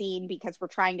actually seen because we're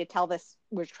trying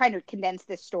to condense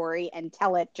this story and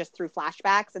tell it just through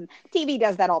flashbacks. And TV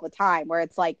does that all the time, where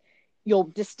it's like you'll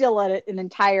distill an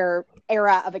entire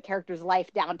era of a character's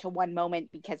life down to one moment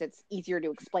because it's easier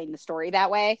to explain the story that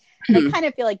way. And I kind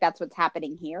of feel like that's what's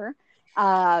happening here.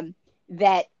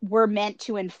 That we're meant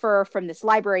to infer from this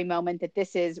library moment that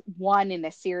this is one in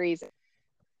a series of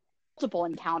multiple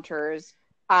encounters,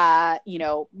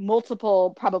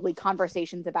 multiple probably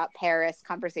conversations about Paris,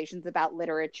 conversations about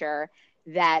literature,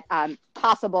 that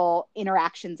possible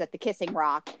interactions at the Kissing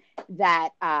Rock that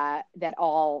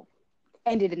all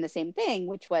ended in the same thing,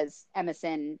 which was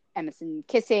Emerson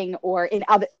kissing or in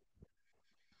other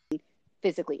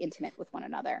physically intimate with one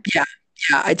another. Yeah,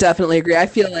 I definitely agree. I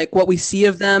feel like what we see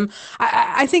of them,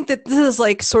 I think that this is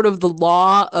like sort of the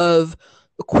law of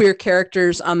queer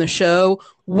characters on the show.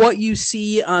 What you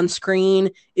see on screen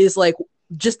is like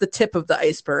just the tip of the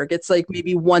iceberg. It's like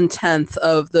maybe 1/10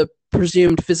 of the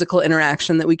presumed physical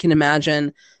interaction that we can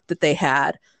imagine that they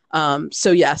had.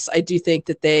 So yes, I do think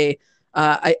that they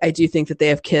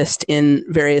have kissed in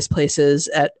various places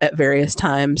at various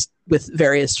times with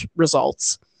various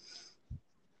results.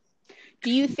 Do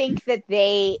you think that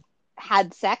they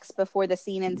had sex before the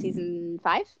scene in season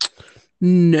 5?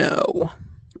 No,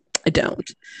 I don't.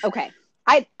 Okay.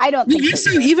 I don't think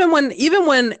so. Even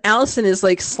when Allison is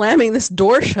like slamming this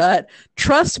door shut,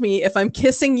 trust me, if I'm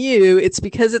kissing you, it's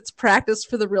because it's practice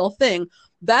for the real thing.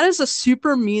 That is a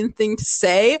super mean thing to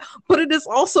say, but it is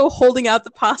also holding out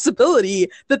the possibility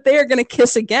that they are going to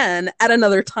kiss again at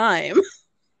another time.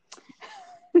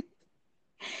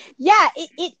 Yeah,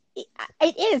 it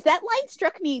is. That line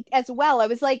struck me as well. I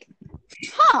was like,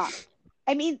 huh.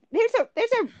 I mean, there's a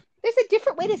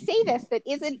different way to say this that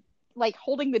isn't like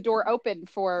holding the door open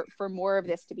for more of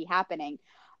this to be happening.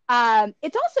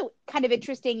 It's also kind of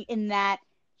interesting in that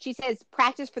she says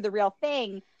practice for the real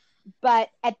thing, but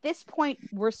at this point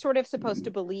we're sort of supposed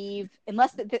to believe,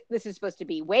 unless this is supposed to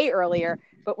be way earlier,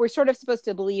 but we're sort of supposed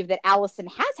to believe that Allison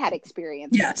has had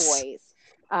experience with boys,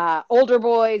 older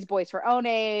boys her own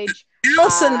age.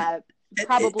 Allison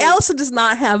Allison does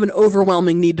not have an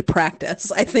overwhelming need to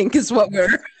practice, I think, is what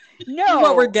we're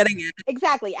getting at.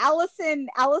 Exactly. Allison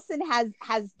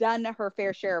has done her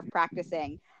fair share of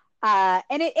practicing. And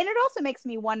it also makes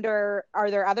me wonder, are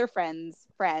there other friends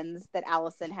that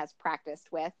Allison has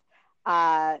practiced with?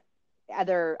 Other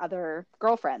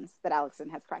girlfriends that Allison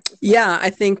has practiced with? Yeah, I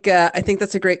think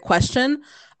that's a great question.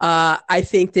 I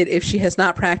think that if she has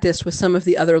not practiced with some of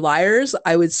the other liars,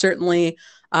 I would certainly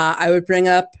I would bring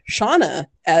up Shauna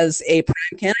as a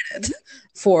prime candidate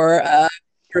for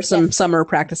some summer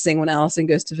practicing when Allison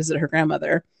goes to visit her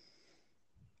grandmother.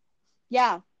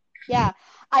 Yeah.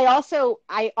 I also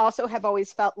have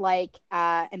always felt like,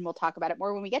 and we'll talk about it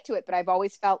more when we get to it, but I've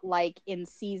always felt like in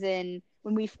season,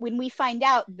 when we find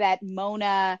out that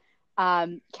Mona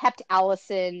kept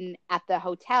Allison at the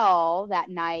hotel that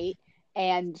night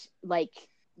and like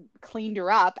cleaned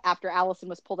her up after Allison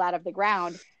was pulled out of the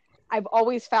ground, I've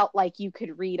always felt like you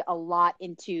could read a lot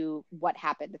into what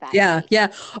happened that night.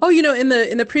 Yeah. Oh, in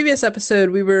the previous episode,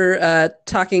 we were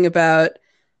talking about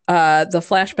the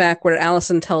flashback where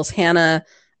Allison tells Hannah,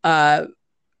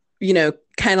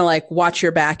 kind of like, watch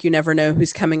your back. You never know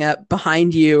who's coming up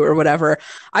behind you or whatever.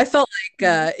 I felt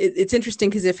like it's interesting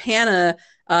because if Hannah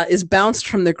is bounced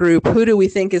from the group, who do we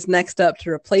think is next up to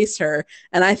replace her?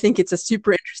 And I think it's a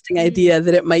super interesting idea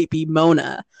that it might be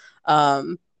Mona.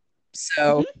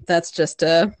 So that's just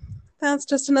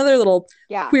another little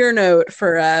queer note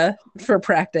for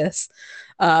practice.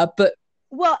 But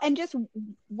well, and just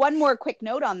one more quick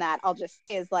note on that, I'll just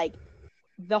say is like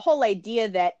the whole idea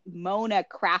that Mona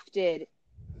crafted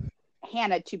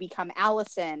Hannah to become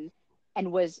Allison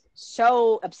and was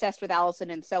so obsessed with Allison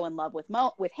and so in love with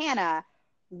Hannah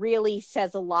really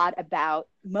says a lot about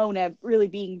Mona really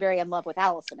being very in love with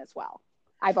Allison as well.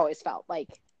 I've always felt like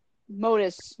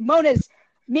Mona's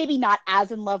maybe not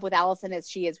as in love with Allison as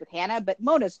she is with Hannah, but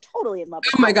Mona's totally in love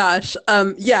with my gosh.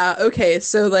 Yeah, okay.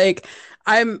 So like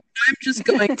I'm just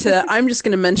going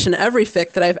to mention every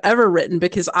fic that I've ever written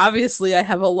because obviously I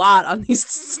have a lot on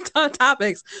these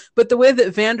topics, but the way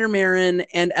that Vandermeeren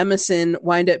and Emerson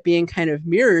wind up being kind of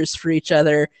mirrors for each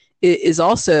other is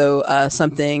also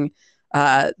something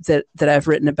that I've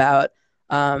written about.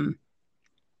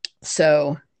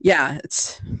 So yeah,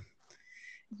 it's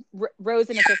Rose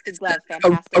in a Fisted Glove,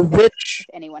 fantastic. A rich,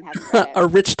 if anyone has read it. A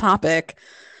rich topic.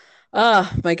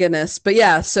 Oh my goodness. But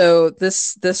yeah, so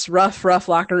this rough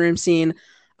locker room scene.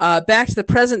 Back to the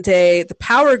present day, the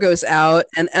power goes out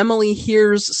and Emily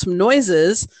hears some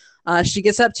noises. She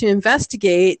gets up to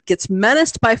investigate, gets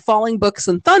menaced by falling books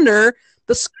and thunder.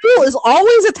 The school is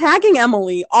always attacking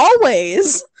Emily,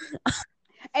 always.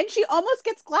 And she almost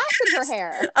gets glass in her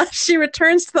hair. She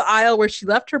returns to the aisle where she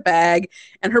left her bag,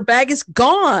 and her bag is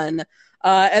gone.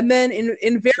 And then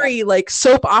in very like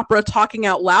soap opera talking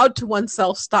out loud to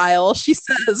oneself style, she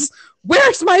says,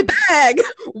 "Where's my bag?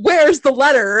 Where's the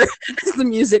letter?" As the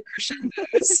music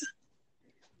crescendos.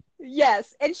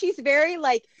 Yes, and she's very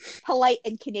like polite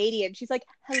and Canadian. She's like,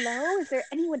 "Hello, is there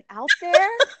anyone out there?"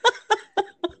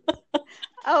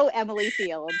 Oh, Emily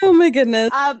Field. Oh my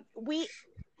goodness. We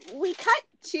cut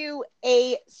to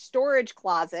a storage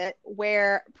closet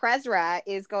where Prezra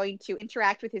is going to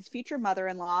interact with his future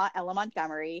mother-in-law, Ella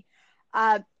Montgomery.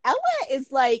 Ella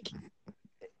is like,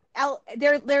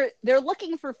 they're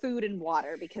looking for food and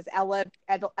water because Ella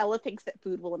thinks that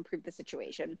food will improve the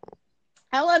situation.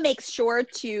 Ella makes sure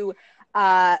to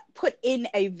put in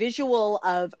a visual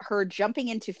of her jumping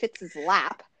into Fitz's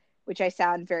lap, which I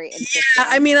sound very interesting.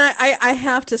 I mean, I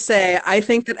have to say, I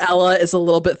think that Ella is a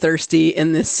little bit thirsty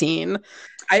in this scene.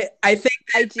 I think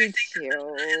I do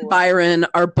too. Byron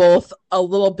are both a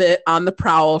little bit on the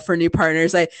prowl for new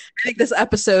partners. I think this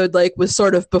episode like was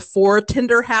sort of before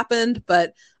Tinder happened,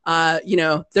 but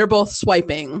they're both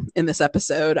swiping in this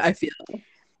episode, I feel.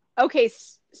 Okay,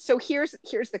 so here's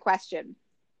the question.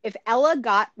 If Ella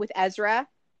got with Ezra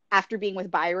after being with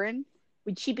Byron,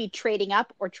 Would she be trading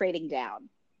up or trading down?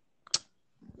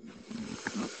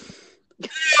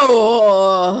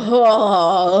 Oh,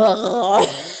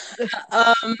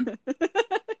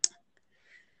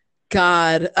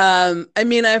 God. I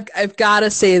mean, I've got to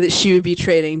say that she would be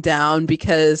trading down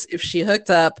because if she hooked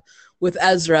up with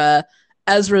Ezra,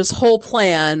 Ezra's whole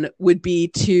plan would be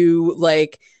to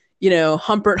like,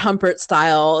 Humpert Humpert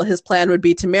style. His plan would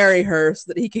be to marry her so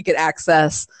that he could get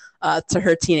access to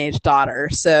her teenage daughter.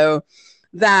 So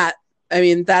that, I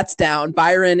mean, that's down.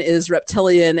 Byron is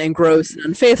reptilian and gross and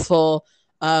unfaithful,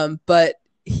 but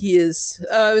he is.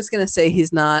 I was going to say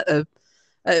he's not a.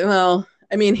 Well,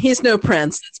 I mean, he's no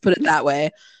prince. Let's put it that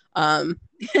way. Um,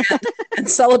 and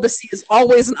celibacy is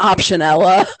always an option,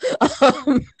 Ella.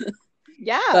 um,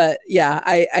 Yeah. but yeah,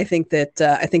 I think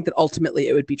that ultimately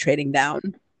it would be trading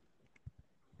down.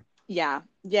 Yeah.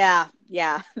 Neither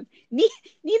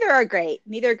are great.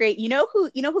 You know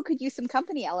who could use some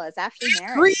company, Ella, is Ashley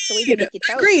Marin. She'll even make you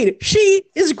toast. Agreed. She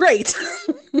is great.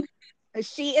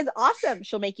 She is awesome.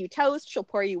 She'll make you toast. She'll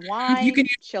pour you wine.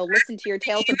 She'll listen to your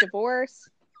tales of divorce.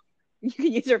 You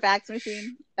can use her fax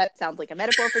machine. That sounds like a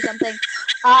metaphor for something.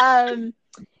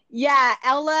 Yeah,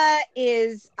 Ella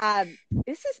is.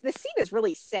 This scene is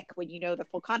really sick when you know the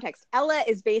full context. Ella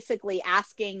is basically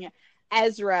asking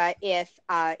Ezra if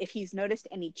he's noticed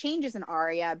any changes in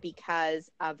Arya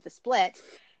because of the split,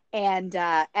 and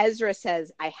Ezra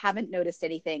says, "I haven't noticed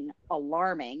anything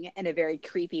alarming," in a very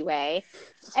creepy way.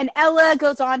 And Ella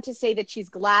goes on to say that she's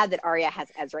glad that Arya has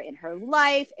Ezra in her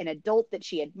life, an adult that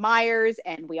she admires,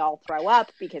 and we all throw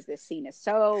up because this scene is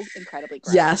so incredibly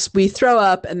gross. Yes, we throw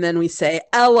up, and then we say,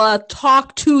 "Ella,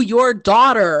 talk to your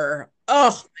daughter."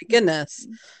 Oh my goodness.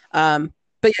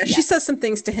 But yeah, she says some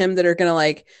things to him that are gonna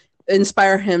like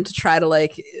inspire him to try to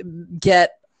like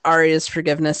get Arya's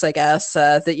forgiveness, I guess.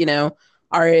 That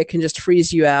Arya can just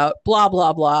freeze you out, blah,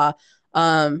 blah, blah.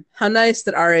 How nice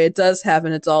that Arya does have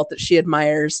an adult that she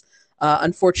admires,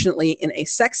 unfortunately in a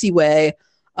sexy way,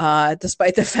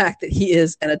 despite the fact that he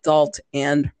is an adult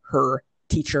and her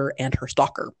teacher and her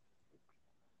stalker.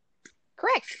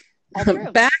 Correct. All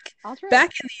true. Back in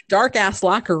the dark-ass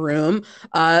locker room,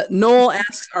 Noel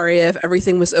asks Arya if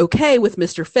everything was okay with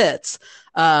Mr. Fitz.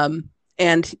 And,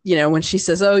 when she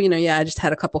says, oh, yeah, I just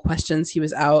had a couple questions. He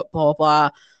was out, blah,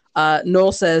 blah, blah.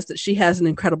 Noel says that she has an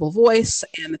incredible voice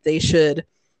and that they should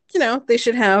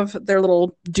have their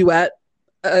little duet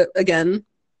again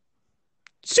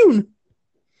soon.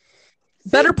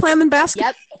 Better plan than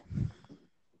basket.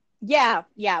 Yep.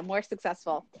 Yeah, more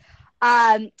successful.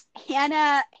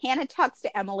 Hannah talks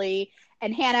to Emily,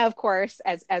 and Hannah, of course,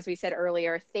 as we said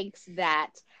earlier, thinks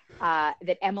that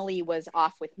Emily was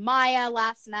off with Maya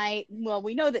last night. Well,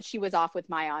 we know that she was off with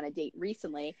Maya on a date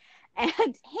recently. And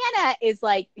Hannah is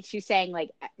like, she's saying like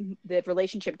the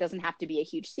relationship doesn't have to be a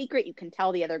huge secret. You can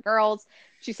tell the other girls.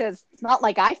 She says, it's not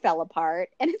like I fell apart.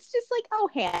 And it's just like, oh,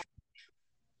 Hannah,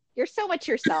 you're so much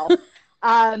yourself.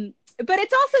 But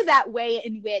it's also that way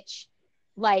in which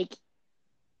like,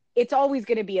 it's always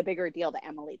going to be a bigger deal to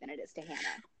Emily than it is to Hannah.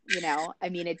 I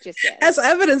mean, it just is. As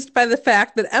evidenced by the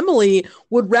fact that Emily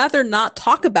would rather not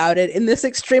talk about it in this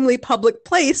extremely public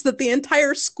place that the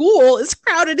entire school is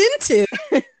crowded into.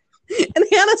 And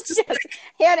Hannah's just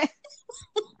Hannah's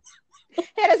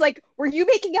like, were you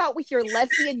making out with your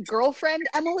lesbian girlfriend,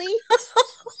 Emily?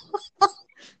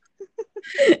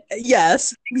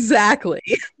 Yes, exactly.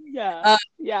 Yeah.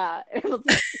 Not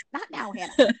now,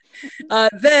 Hannah.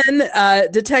 Then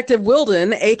Detective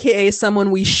Wilden, aka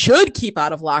someone we should keep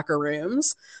out of locker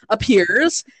rooms,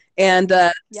 appears and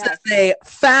says they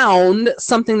found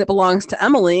something that belongs to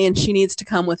Emily and she needs to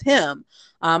come with him.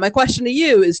 My question to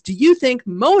you is, do you think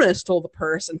Mona stole the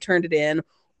purse and turned it in,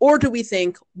 or do we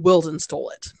think Wilden stole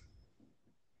it?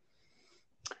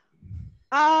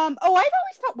 I've always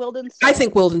thought Wilden stole it. I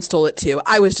think Wilden stole it too.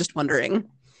 I was just wondering.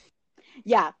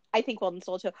 Yeah, I think Wilden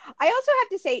stole it too. I also have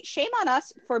to say, shame on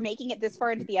us for making it this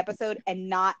far into the episode and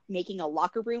not making a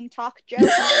locker room talk joke.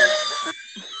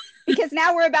 Because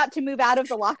now we're about to move out of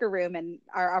the locker room and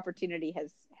our opportunity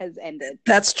has ended.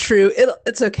 That's true.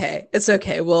 It's okay. It's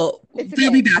okay. They'll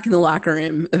be back in the locker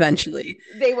room eventually.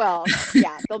 They will.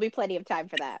 Yeah, there'll be plenty of time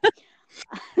for that.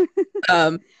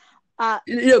 Go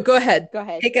ahead.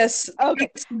 Take us to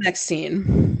the next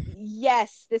scene.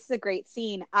 Yes, this is a great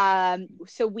scene.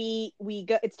 So we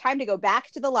go. It's time to go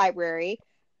back to the library.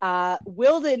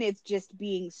 Wilden is just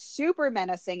being super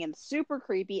menacing and super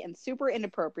creepy and super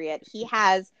inappropriate. He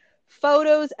has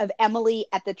photos of Emily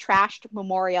at the trashed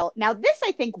memorial. Now, this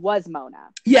I think was Mona.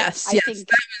 Yes.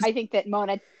 I think that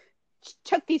Mona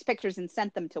took these pictures and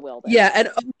sent them to Wilden. Yeah,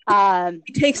 and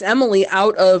he takes Emily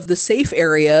out of the safe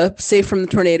area, safe from the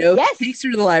tornado. Yes. Takes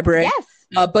her to the library. Yes.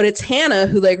 But it's Hannah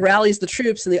who like rallies the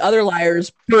troops, and the other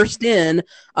liars burst in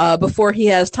before he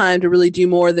has time to really do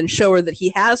more than show her that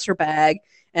he has her bag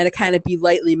and to kind of be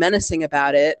lightly menacing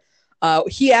about it.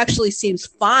 He actually seems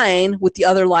fine with the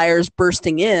other liars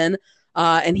bursting in,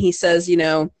 and he says,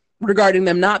 regarding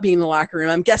them not being in the locker room,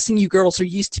 I'm guessing you girls are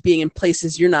used to being in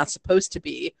places you're not supposed to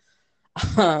be.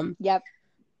 Yep.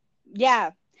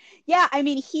 Yeah. Yeah, I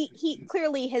mean, he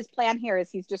clearly, his plan here is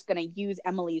he's just going to use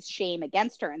Emily's shame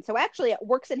against her. And so actually it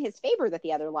works in his favor that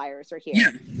the other liars are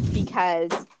here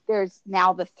because there's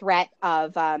now the threat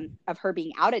of her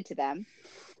being outed to them.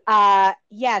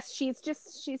 Yes, she's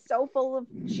just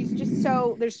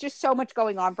so, there's just so much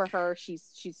going on for her.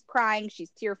 She's crying,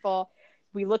 she's tearful.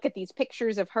 We look at these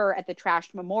pictures of her at the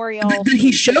trashed memorial. That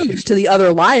he shows to the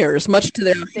other liars, much to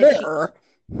their horror.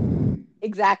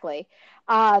 Exactly.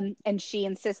 And she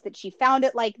insists that she found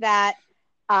it like that.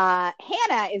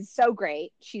 Hannah is so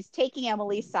great. She's taking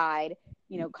Emily's side,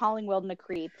 calling Wilden a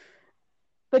creep.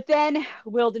 But then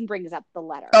Wilden brings up the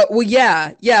letter. Oh, well,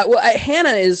 yeah. Well,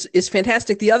 Hannah is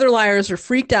fantastic. The other liars are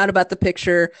freaked out about the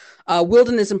picture.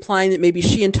 Wilden is implying that maybe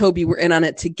she and Toby were in on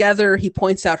it together. He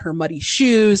points out her muddy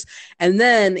shoes, and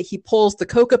then he pulls the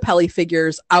Kokopelli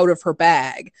figures out of her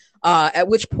bag. At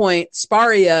which point,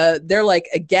 Sparia, they're like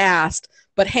aghast,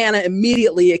 but Hannah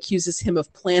immediately accuses him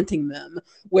of planting them,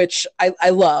 which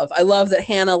I love. I love that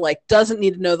Hannah doesn't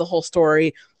need to know the whole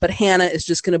story, but Hannah is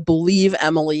just going to believe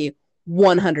Emily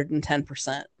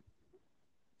 110%.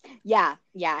 Yeah.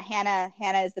 Hannah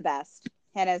is the best.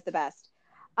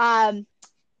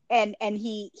 And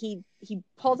he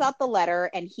pulls out the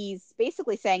letter, and he's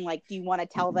basically saying, do you want to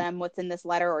tell them what's in this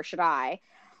letter, or should I?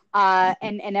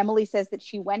 And Emily says that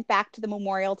she went back to the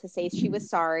memorial to say she was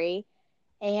sorry.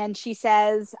 And she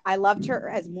says, I loved her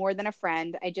as more than a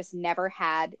friend. I just never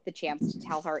had the chance to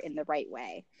tell her in the right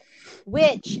way.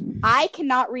 Which I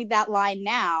cannot read that line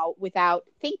now without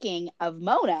thinking of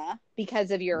Mona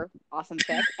because of your awesome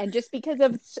fic, and just because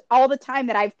of all the time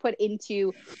that I've put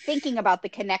into thinking about the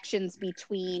connections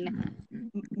between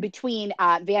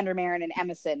Vandermeer and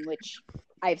Emerson, which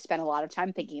I've spent a lot of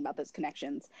time thinking about those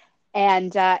connections.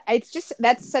 And it's just,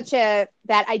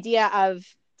 that idea of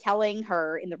telling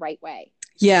her in the right way.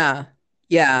 Yeah.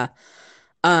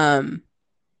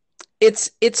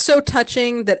 It's so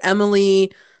touching that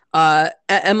Emily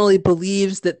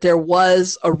believes that there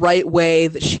was a right way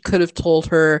that she could have told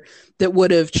her that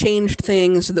would have changed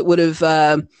things, that would have,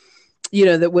 that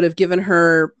would have given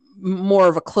her more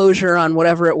of a closure on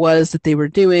whatever it was that they were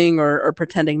doing or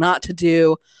pretending not to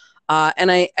do.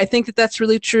 And I think that that's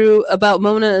really true about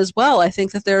Mona as well. I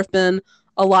think that there have been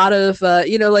a lot of,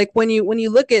 when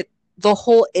you look at the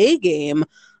whole A game,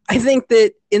 I think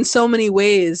that in so many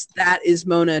ways that is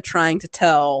Mona trying to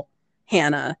tell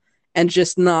Hannah and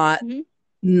just not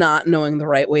knowing the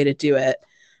right way to do it.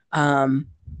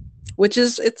 Which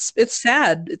is, it's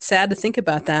sad. It's sad to think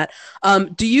about that.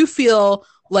 Do you feel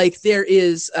like there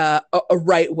is a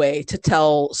right way to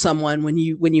tell someone when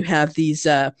you have these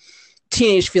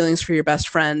teenage feelings for your best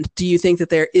friend? Do you think that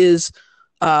there is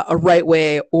a right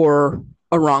way or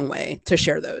a wrong way to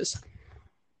share those?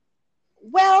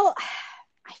 Well,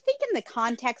 I think in the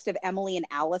context of Emily and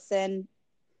Allison,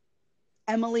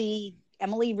 Emily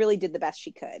really did the best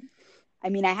she could. I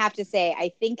mean, I have to say,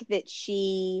 I think that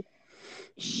she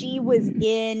was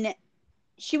in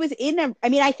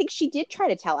I think she did try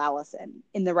to tell Allison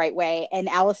in the right way, and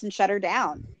Allison shut her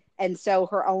down. And so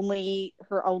her only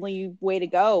way to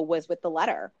go was with the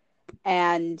letter.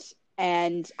 And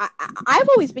I've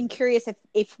always been curious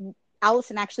if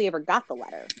Allison actually ever got the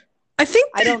letter. I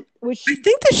think that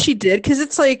she did, because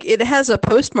it's it has a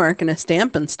postmark and a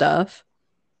stamp and stuff.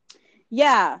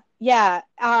 Yeah.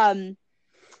 I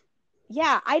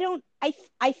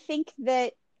think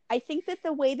that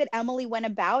the way that Emily went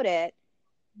about it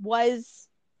was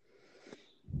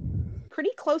pretty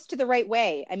close to the right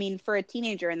way. I mean, for a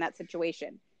teenager in that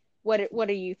situation. What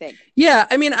do you think? Yeah,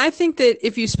 I mean, I think that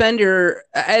if you spend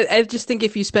I just think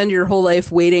if you spend your whole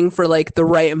life waiting for the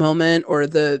right moment or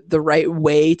the right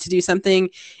way to do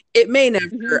something, it may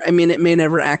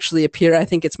never actually appear. I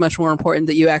think it's much more important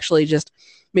that you actually just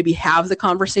maybe have the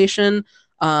conversation,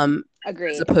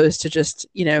 Agreed. As opposed to just,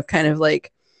 kind of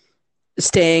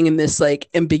staying in this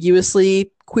ambiguously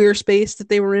queer space that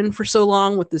they were in for so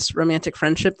long with this romantic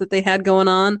friendship that they had going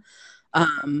on.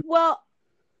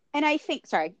 And I think,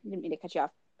 sorry, I didn't mean to cut you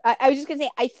off. I was just going to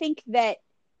say, I think that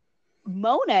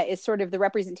Mona is sort of the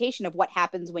representation of what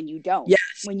happens when you don't. Yes.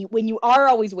 When you are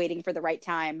always waiting for the right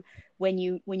time, when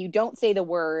you don't say the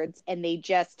words and they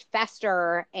just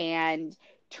fester and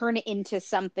turn into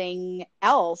something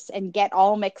else and get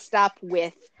all mixed up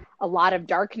with a lot of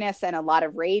darkness and a lot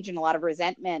of rage and a lot of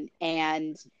resentment.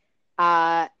 And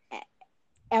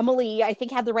Emily, I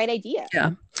think, had the right idea.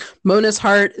 Yeah. Mona's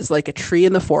heart is like a tree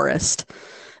in the forest.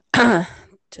 To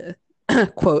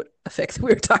quote a fic that we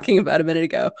were talking about a minute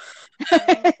ago.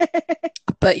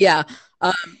 But yeah,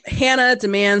 Hannah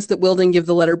demands that Wilden give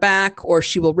the letter back or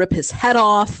she will rip his head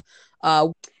off.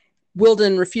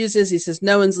 Wilden refuses. He says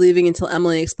no one's leaving until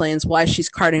Emily explains why she's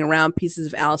carting around pieces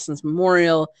of Allison's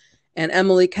memorial. And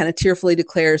Emily kind of tearfully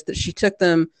declares that she took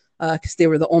them because they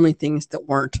were the only things that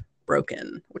weren't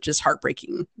broken, which is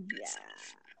heartbreaking.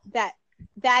 Yeah,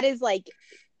 that is like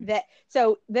that.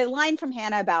 So the line from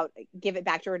Hannah about "give it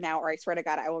back to her now, or I swear to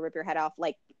God, I will rip your head off,"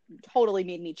 like totally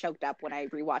made me choked up when I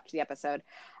rewatched the episode.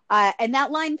 And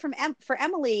that line from for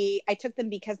Emily, I took them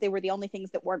because they were the only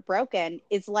things that weren't broken,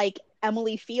 is like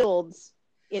Emily Fields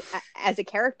as a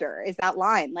character. Is that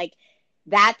line like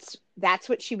that's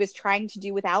what she was trying to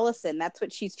do with Allison? That's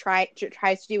what she's tries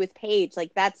to do with Paige.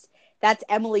 Like that's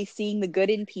Emily seeing the good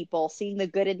in people, seeing the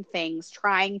good in things,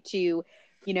 trying to,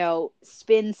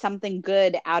 spin something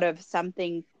good out of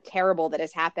something terrible that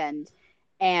has happened,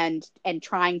 and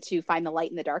trying to find the light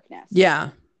in the darkness. Yeah,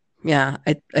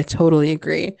 I totally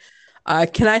agree.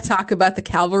 Can I talk about the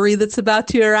cavalry that's about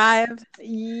to arrive?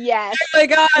 Yes. Oh my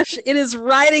gosh, it is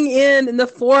riding in the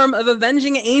form of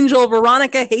avenging angel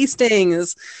Veronica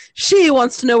Hastings. She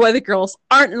wants to know why the girls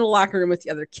aren't in the locker room with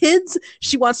the other kids.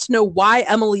 She wants to know why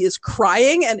Emily is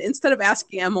crying. And instead of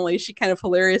asking Emily, she kind of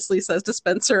hilariously says to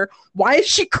Spencer, why is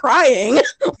she crying?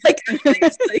 like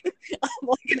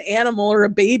an animal or a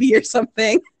baby or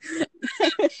something.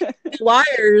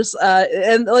 Liars.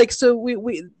 And like, so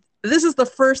we this is the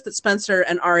first that Spencer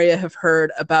and Arya have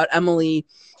heard about Emily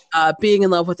being in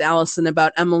love with Allison,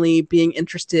 about Emily being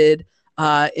interested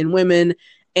in women.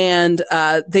 And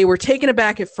they were taken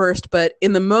aback at first, but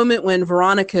in the moment when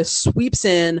Veronica sweeps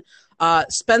in,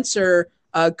 Spencer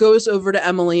goes over to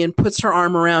Emily and puts her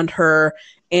arm around her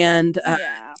and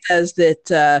says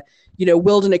that,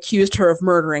 Wilden accused her of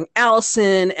murdering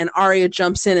Allison, and Arya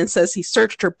jumps in and says he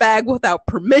searched her bag without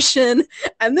permission.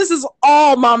 And this is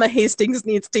all Mama Hastings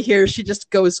needs to hear. She just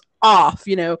goes off.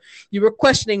 You were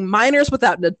questioning minors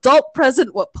without an adult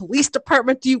present. What police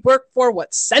department do you work for?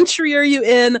 What century are you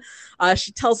in?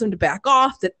 She tells him to back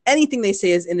off, that anything they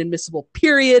say is inadmissible,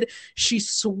 period. She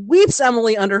sweeps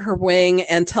Emily under her wing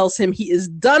and tells him he is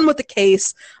done with the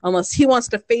case unless he wants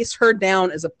to face her down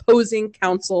as opposing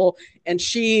counsel. And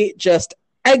she just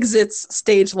exits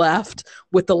stage left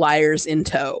with the liars in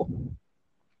tow.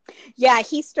 Yeah,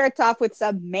 he starts off with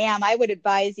some, ma'am, I would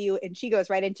advise you. And she goes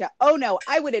right into, oh no,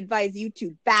 I would advise you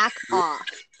to back off.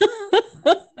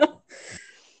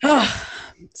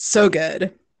 So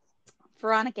good.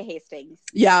 Veronica Hastings.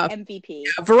 Yeah. MVP.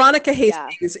 Yeah, Veronica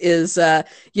Hastings is,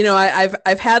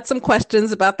 I've had some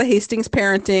questions about the Hastings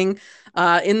parenting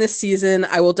in this season.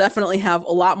 I will definitely have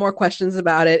a lot more questions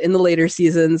about it in the later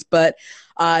seasons, but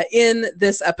in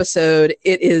this episode,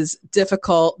 it is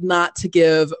difficult not to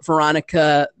give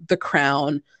Veronica the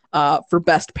crown for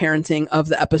best parenting of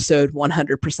the episode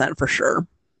 100% for sure.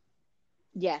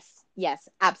 Yes,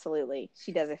 absolutely.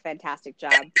 She does a fantastic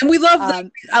job. And we love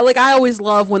I always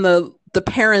love when the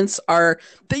parents are,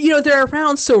 they're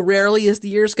around so rarely as the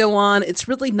years go on. It's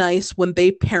really nice when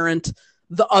they parent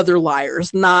the other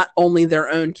liars, not only their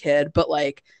own kid, but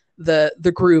like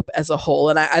the group as a whole.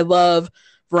 And I love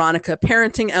Veronica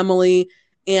parenting Emily.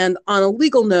 And on a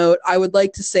legal note, I would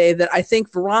like to say that I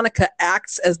think Veronica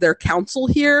acts as their counsel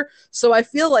here. So I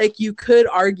feel like you could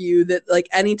argue that like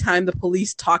anytime the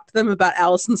police talk to them about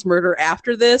Allison's murder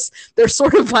after this, they're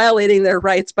sort of violating their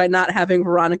rights by not having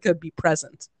Veronica be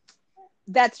present.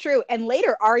 That's true. And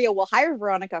later Arya will hire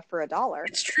Veronica for $1.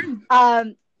 It's true.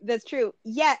 That's true.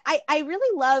 Yeah, I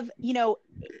really love,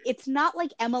 it's not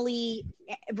like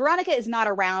Veronica is not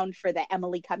around for the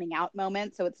Emily coming out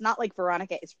moment. So it's not like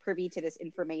Veronica is privy to this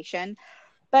information.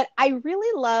 But I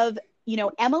really love,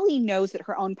 Emily knows that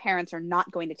her own parents are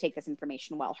not going to take this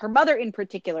information well. Her mother in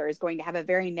particular is going to have a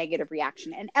very negative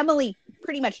reaction. And Emily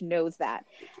pretty much knows that.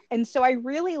 And so I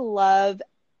really love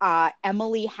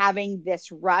Emily having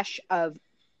this rush of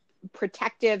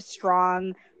protective,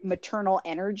 strong, maternal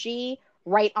energy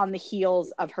right on the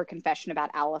heels of her confession about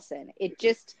Allison. It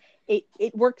just, it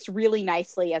works really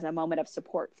nicely as a moment of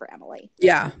support for Emily.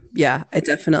 Yeah, I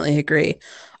definitely agree.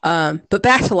 But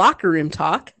back to locker room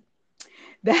talk.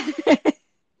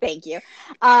 Thank you.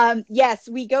 Yes,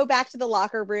 we go back to the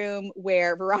locker room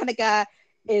where Veronica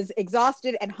is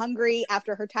exhausted and hungry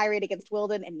after her tirade against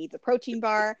Wilden and needs a protein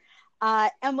bar.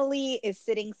 Emily is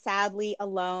sitting sadly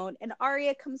alone, and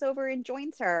Arya comes over and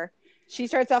joins her. she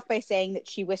starts off by saying that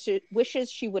she wishes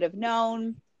she would have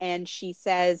known, and she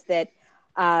says that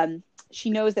she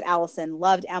knows that Allison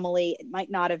loved Emily. It might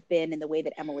not have been in the way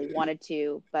that Emily wanted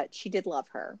to, but she did love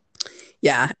her.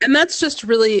 Yeah, and that's just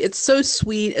really, it's so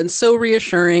sweet and so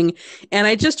reassuring. And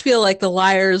I just feel like the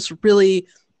Liars really,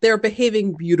 they're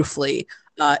behaving beautifully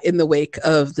in the wake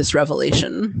of this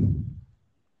revelation.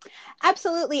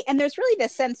 Absolutely. And there's really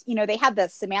this sense, they had the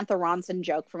Samantha Ronson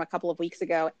joke from a couple of weeks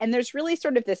ago. And there's really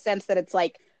sort of this sense that it's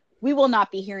like, we will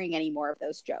not be hearing any more of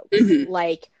those jokes. Mm-hmm.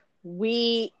 Like,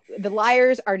 the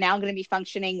Liars are now going to be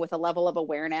functioning with a level of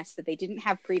awareness that they didn't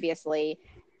have previously.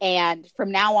 And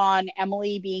from now on,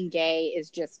 Emily being gay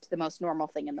is just the most normal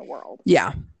thing in the world.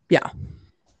 Yeah. Yeah.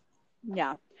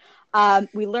 Yeah.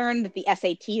 We learned that the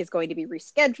SAT is going to be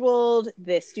rescheduled.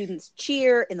 The students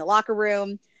cheer in the locker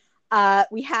room.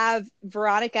 We have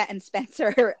Veronica and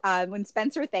Spencer. When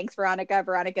Spencer thanks Veronica,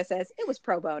 Veronica says, "It was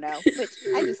pro bono," which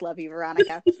I just love you,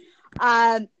 Veronica.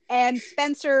 And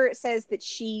Spencer says that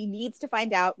she needs to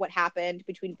find out what happened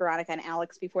between Veronica and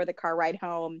Alex before the car ride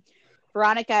home.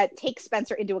 Veronica takes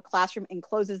Spencer into a classroom and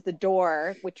closes the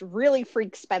door, which really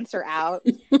freaks Spencer out.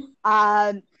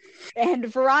 And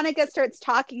Veronica starts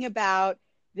talking about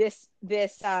this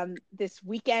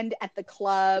weekend at the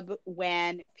club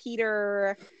when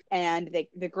Peter and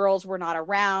the girls were not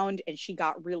around, and she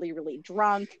got really, really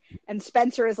drunk. And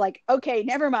Spencer is like, "Okay,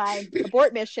 never mind.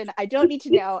 Abort mission. I don't need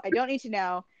to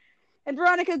know. And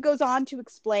Veronica goes on to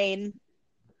explain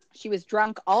she was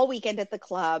drunk all weekend at the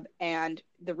club, and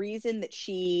the reason that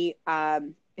she that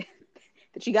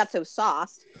she got so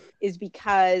sauced is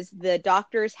because the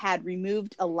doctors had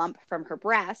removed a lump from her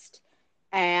breast,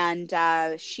 and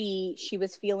she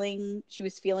was feeling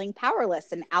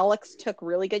powerless. And Alex took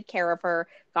really good care of her,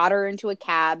 got her into a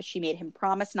cab. She made him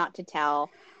promise not to tell.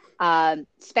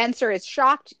 Spencer is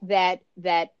shocked that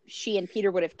she and Peter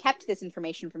would have kept this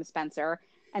information from Spencer.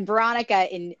 And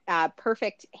Veronica, in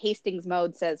perfect Hastings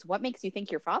mode, says, "What makes you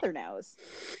think your father knows?"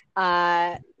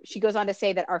 She goes on to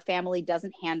say that our family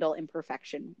doesn't handle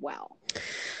imperfection well.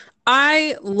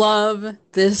 I love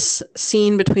this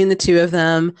scene between the two of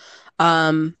them.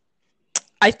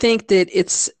 I think that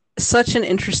it's such an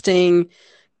interesting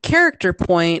character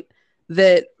point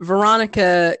that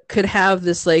Veronica could have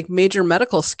this like major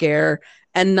medical scare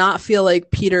and not feel like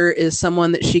Peter is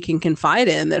someone that she can confide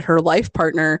in, that her life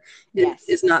partner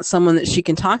is not someone that she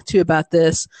can talk to about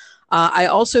this. I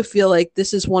also feel like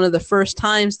this is one of the first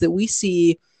times that we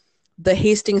see the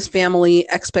Hastings family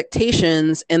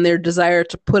expectations and their desire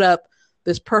to put up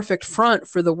this perfect front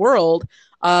for the world.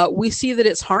 We see that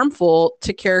it's harmful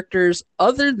to characters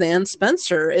other than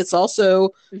Spencer. It's also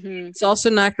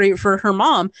not great for her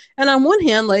mom. And on one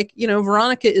hand, like,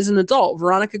 Veronica is an adult.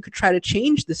 Veronica could try to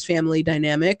change this family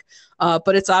dynamic,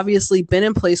 but it's obviously been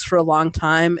in place for a long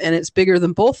time, and it's bigger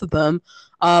than both of them.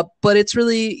 But it's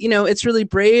really, it's really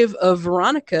brave of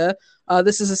Veronica.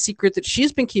 This is a secret that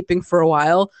she's been keeping for a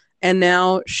while, and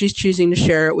now she's choosing to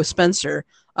share it with Spencer,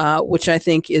 which I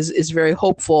think is very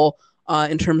hopeful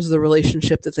in terms of the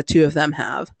relationship that the two of them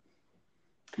have.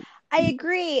 I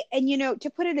agree. And, to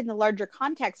put it in the larger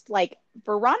context, like,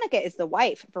 Veronica is the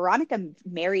wife. Veronica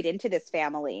married into this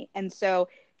family. And so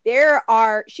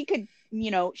she could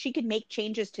make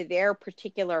changes to their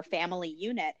particular family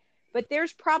unit, but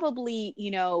there's probably,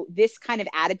 this kind of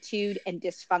attitude and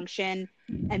dysfunction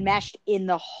enmeshed in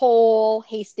the whole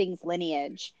Hastings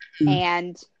lineage. Mm-hmm.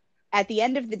 And at the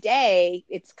end of the day,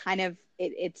 it's kind of,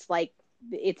 it's like,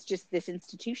 it's just this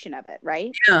institution of it,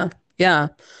 right? Yeah,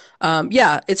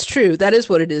 it's true. That is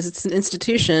what it is. It's an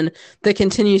institution that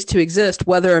continues to exist,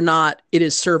 whether or not it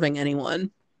is serving anyone.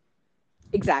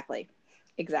 Exactly.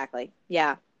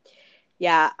 Yeah.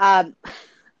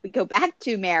 We go back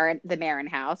to the Marin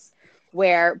house,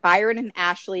 where Byron and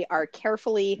Ashley are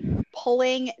carefully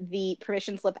pulling the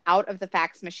permission slip out of the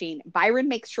fax machine. Byron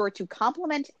makes sure to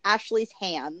compliment Ashley's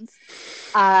hands,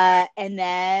 and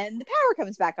then the power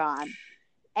comes back on.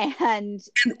 And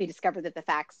they discover that the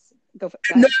fax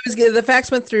the fax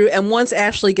went through, and once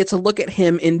Ashley gets a look at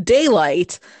him in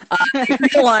daylight, they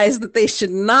realize that they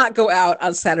should not go out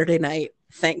on Saturday night.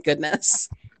 Thank goodness.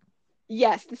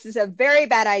 Yes, this is a very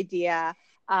bad idea.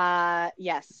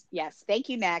 Yes. Thank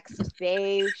you, next.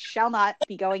 They shall not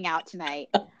be going out tonight.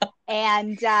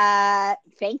 And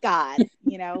thank God.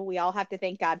 We all have to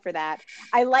thank God for that.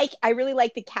 I really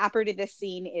like the capper to this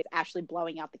scene is Ashley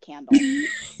blowing out the candle.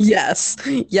 Yes.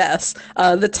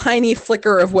 The tiny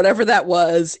flicker of whatever that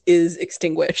was is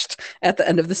extinguished at the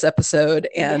end of this episode,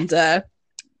 and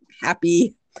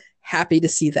happy to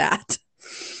see that.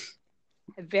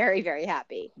 Very, very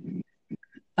happy.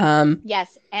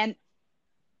 Yes, and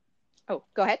go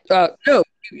ahead. No,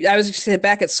 I was just saying,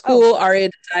 back at school, Arya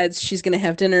decides she's going to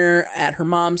have dinner at her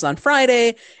mom's on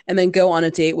Friday and then go on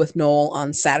a date with Noel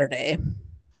on Saturday.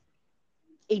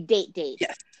 A date.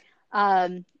 Yes.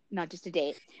 Not just a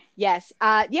date. Yes.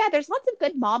 Yeah, there's lots of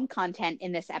good mom content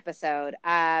in this episode.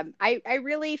 I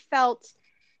really felt,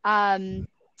 one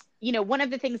of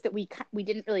the things that we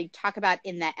didn't really talk about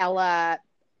in the Ella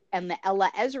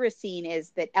Ezra scene is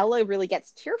that Ella really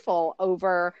gets tearful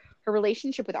over her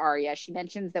relationship with Arya. She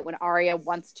mentions that when Arya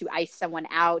wants to ice someone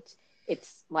out,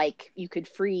 it's like you could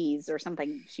freeze or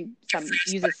something. She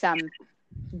uses some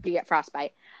to get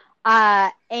frostbite.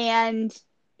 And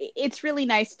it's really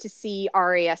nice to see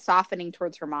Arya softening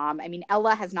towards her mom. I mean,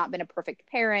 Ella has not been a perfect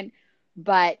parent,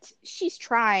 but she's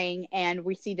trying, and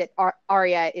we see that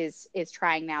Arya is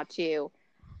trying now too.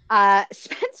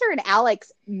 Spencer and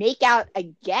Alex make out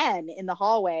again in the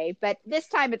hallway, but this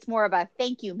time it's more of a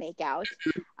thank you make out.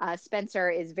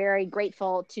 Spencer is very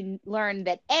grateful to learn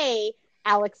that A,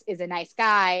 Alex is a nice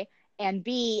guy, and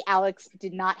B, Alex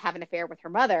did not have an affair with her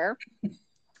mother.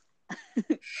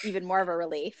 Even more of a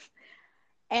relief.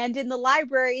 And in the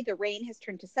library, the rain has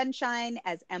turned to sunshine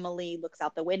as Emily looks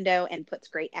out the window and puts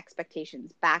Great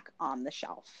Expectations back on the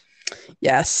shelf.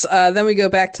 Yes. Then we go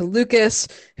back to Lucas,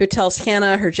 who tells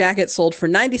Hannah her jacket sold for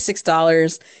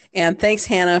 $96 and thanks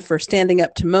Hannah for standing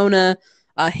up to Mona.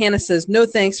 Hannah says no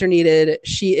thanks are needed.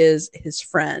 She is his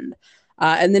friend.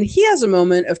 And then he has a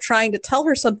moment of trying to tell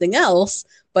her something else,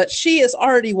 but she is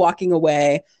already walking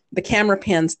away. The camera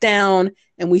pans down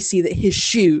and we see that his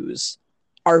shoes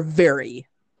are very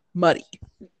muddy.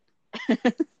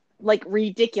 Like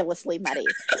ridiculously muddy.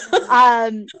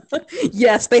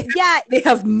 Yes, they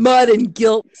have mud and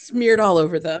guilt smeared all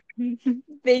over them.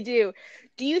 They do.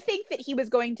 Do you think that he was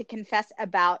going to confess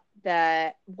about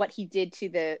what he did to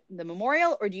the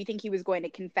memorial, or do you think he was going to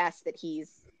confess that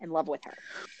he's in love with her,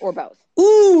 or both?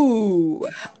 Ooh,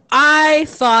 I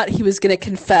thought he was going to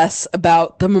confess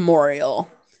about the memorial.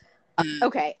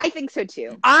 Okay, I think so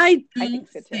too.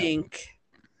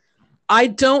 I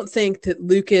don't think that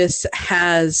Lucas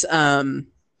has, I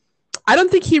don't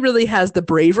think he really has the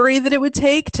bravery that it would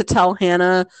take to tell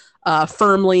Hannah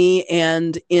firmly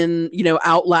and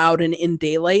out loud and in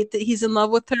daylight that he's in love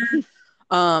with her.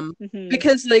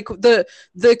 Because like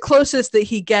the closest that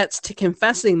he gets to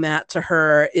confessing that to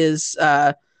her is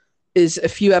a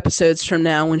few episodes from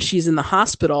now when she's in the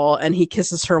hospital and he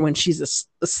kisses her when she's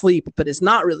asleep, but is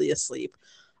not really asleep.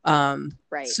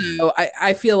 Right. So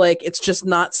I feel like it's just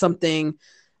not something.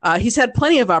 He's had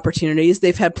plenty of opportunities.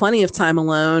 They've had plenty of time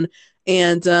alone,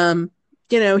 and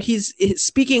he's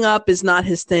speaking up is not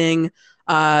his thing.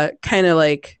 Kind of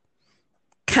like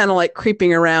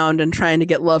creeping around and trying to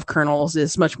get love kernels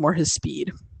is much more his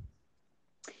speed.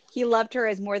 He loved her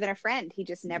as more than a friend. He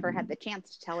just never had the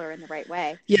chance to tell her in the right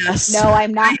way. Yes. No,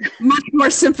 I'm not. Much more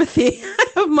sympathy. I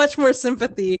have much more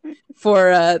sympathy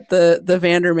for the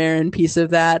Vandermeeren piece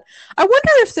of that. I wonder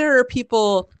if there are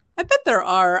people. I bet there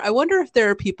are. I wonder if there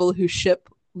are people who ship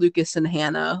Lucas and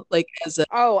Hannah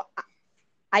Oh,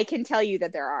 I can tell you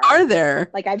that there are. Are there?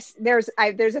 Like there's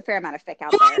a fair amount of fic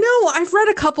out there. No, I've read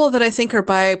a couple that I think are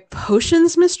by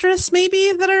Potions Mistress,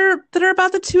 maybe that are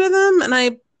about the two of them, and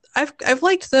I've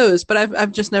liked those, but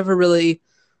I've just never really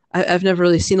I've never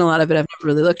really seen a lot of it. I've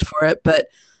never really looked for it, but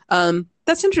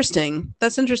that's interesting.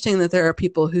 That's interesting that there are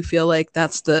people who feel like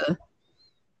that's the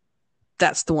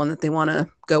one that they want to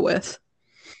go with.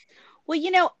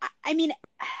 Well, I mean,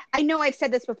 I know I've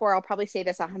said this before. I'll probably say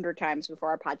this 100 times before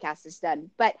our podcast is done,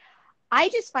 but I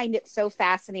just find it so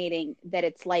fascinating that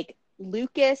it's like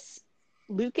Lucas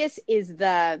is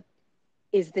the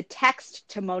text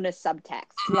to Mona's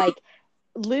subtext. Like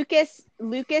Lucas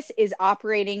is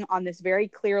operating on this very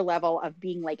clear level of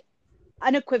being like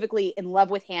unequivocally in love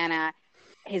with Hannah.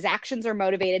 His actions are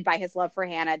motivated by his love for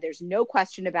Hannah. There's no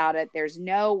question about it.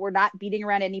 We're not beating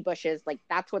around any bushes. Like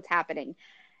that's what's happening.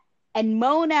 And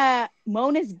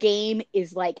Mona's game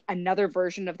is like another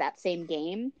version of that same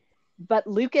game, but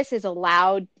Lucas is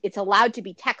allowed to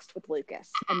be text with Lucas,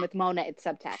 and with Mona it's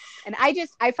subtext. And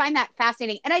I find that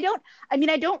fascinating. And I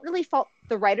don't really fault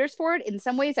the writers for it. In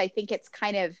some ways I think it's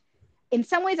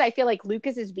I feel like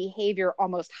Lucas's behavior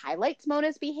almost highlights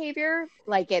Mona's behavior.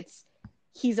 Like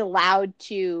he's allowed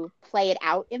to play it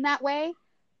out in that way.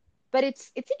 But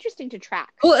it's interesting to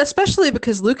track. Well, especially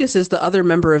because Lucas is the other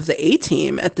member of the A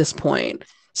team at this point.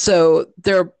 So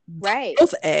they're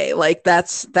both A. Like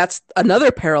that's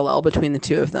another parallel between the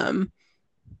two of them.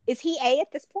 Is he A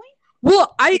at this point?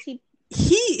 Well,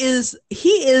 he is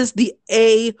the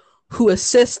A who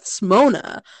assists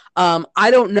Mona.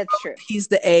 I don't know That's true. if he's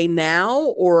the A now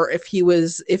or if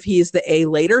he's the A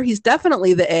later. He's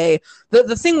definitely the A.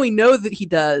 The thing we know that he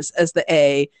does as the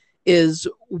A is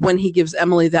when he gives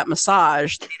Emily that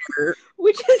massage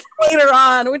Which is later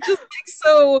on, which is like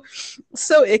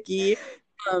so icky.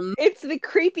 It's the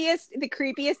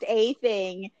creepiest A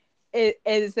thing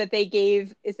is that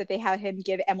they have him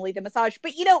give Emily the massage.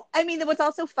 But I mean, what's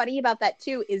also funny about that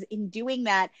too is in doing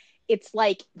that, it's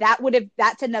like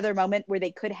that's another moment where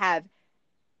they could have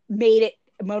made it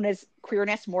Mona's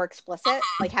queerness more explicit,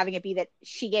 like having it be that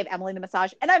she gave Emily the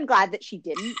massage, and I'm glad that she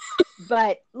didn't.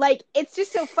 But like, it's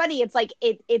just so funny. It's like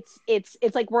it's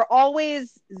like we're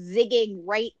always zigging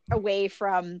right away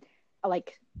from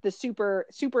like the super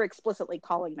explicitly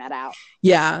calling that out.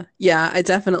 Yeah, I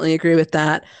definitely agree with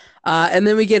that. And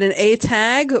then we get an A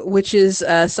tag, which is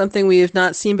something we have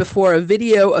not seen before, a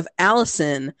video of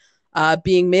Allison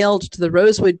being mailed to the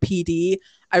Rosewood PD.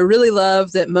 I really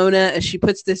love that Mona, as she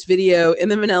puts this video in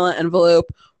the manila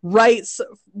envelope, writes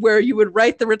where you would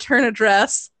write the return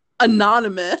address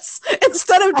anonymous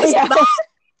instead of just not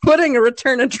putting a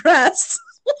return address.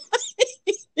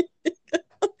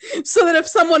 So that if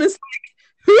someone is like,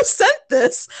 who sent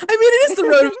this? I mean, it is the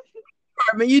road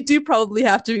department. You do probably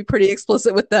have to be pretty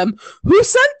explicit with them. Who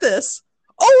sent this?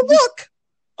 Oh, look,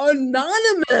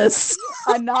 anonymous.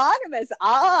 Anonymous.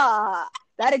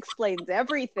 That explains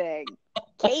everything.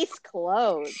 Case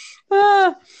closed.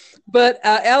 But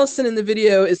Allison in the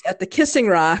video is at the kissing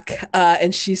rock,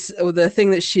 and the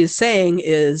thing that she is saying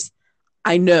is,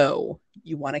 "I know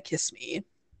you want to kiss me."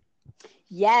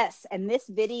 Yes, and this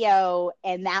video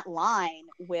and that line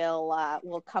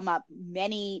will come up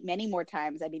many more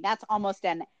times. I mean,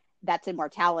 that's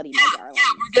immortality, my darling.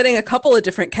 We're getting a couple of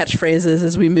different catchphrases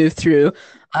as we move through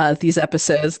these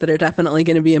episodes that are definitely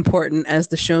going to be important as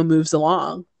the show moves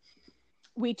along.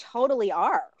 We totally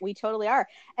are.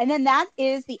 And then that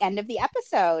is the end of the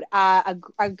episode. A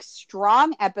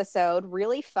strong episode,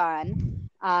 really fun.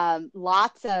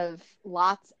 Lots of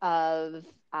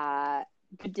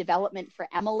good development for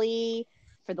Emily,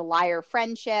 for the liar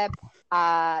friendship.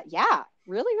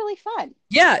 Really fun.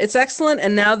 Yeah, it's excellent.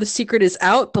 And now the secret is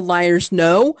out. The liars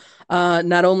know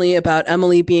not only about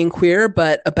Emily being queer,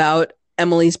 but about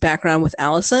Emily's background with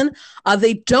Allison.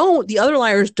 The other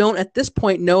liars don't at this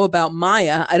point know about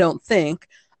Maya, I don't think.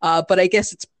 But I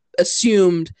guess it's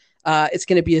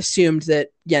going to be assumed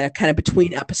that, kind of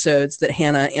between episodes that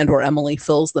Hannah and or Emily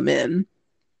fills them in.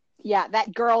 Yeah,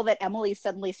 that girl that Emily's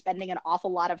suddenly spending an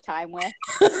awful lot of time with.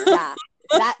 Yeah,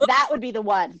 that would be the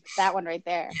one. That one right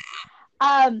there.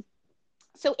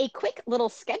 So a quick little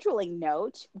scheduling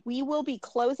note. We will be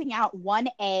closing out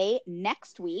 1A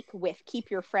next week with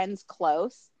Keep Your Friends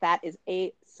Close. That is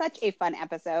such a fun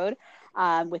episode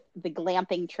with the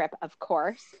glamping trip, of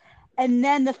course. And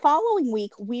then the following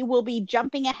week, we will be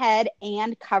jumping ahead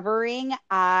and covering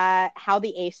How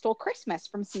the A Stole Christmas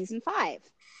from season 5.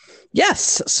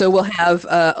 Yes. So we'll have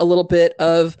a little bit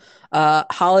of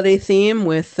holiday theme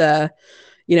with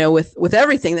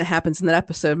everything that happens in that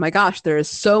episode. My gosh, there is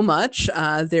so much.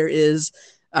 There is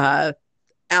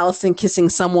Allison kissing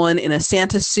someone in a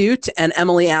Santa suit and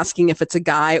Emily asking if it's a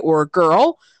guy or a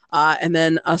girl. And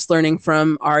then us learning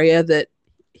from Aria that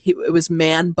it was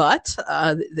man butt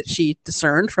that she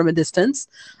discerned from a distance.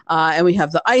 And we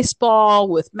have the ice ball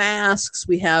with masks.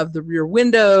 We have the Rear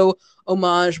Window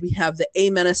homage. We have the A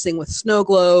menacing with snow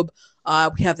globe.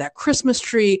 We have that Christmas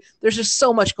tree. There's just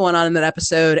so much going on in that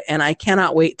episode, and I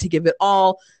cannot wait to give it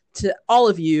all to all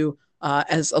of you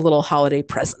as a little holiday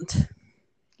present.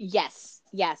 Yes,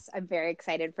 I'm very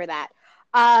excited for that.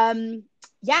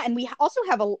 And we also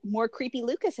have a more creepy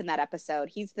Lucas in that episode.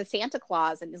 He's the Santa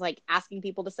Claus and is like asking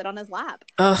people to sit on his lap.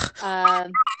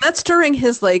 That's during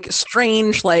his like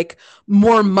strange, like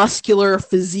more muscular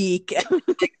physique, and,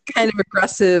 like, kind of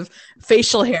aggressive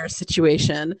facial hair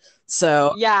situation.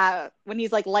 So yeah, when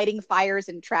he's like lighting fires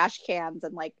in trash cans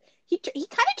and like he kind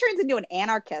of turns into an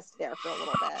anarchist there for a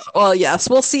little bit. Well, yes,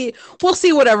 we'll see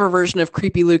whatever version of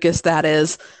creepy Lucas that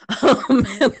is, and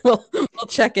we'll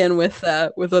check in with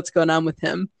what's going on with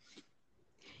him.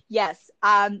 Yes,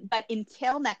 but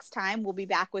until next time, we'll be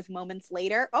back with Moments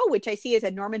Later. Oh, which I see is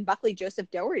a Norman Buckley, Joseph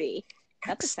Doherty.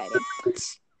 That's exciting.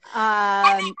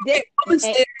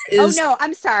 No,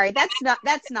 I'm sorry. That's not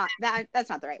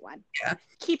the right one. Yeah.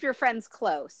 Keep Your Friends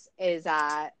Close is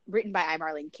written by I.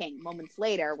 Marlene King. Moments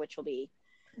Later, which will be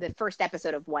the first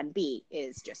episode of 1B,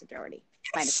 is Joseph Doherty.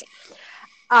 My mistake.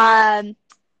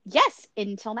 Yes,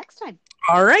 until next time.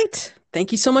 All right.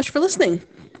 Thank you so much for listening.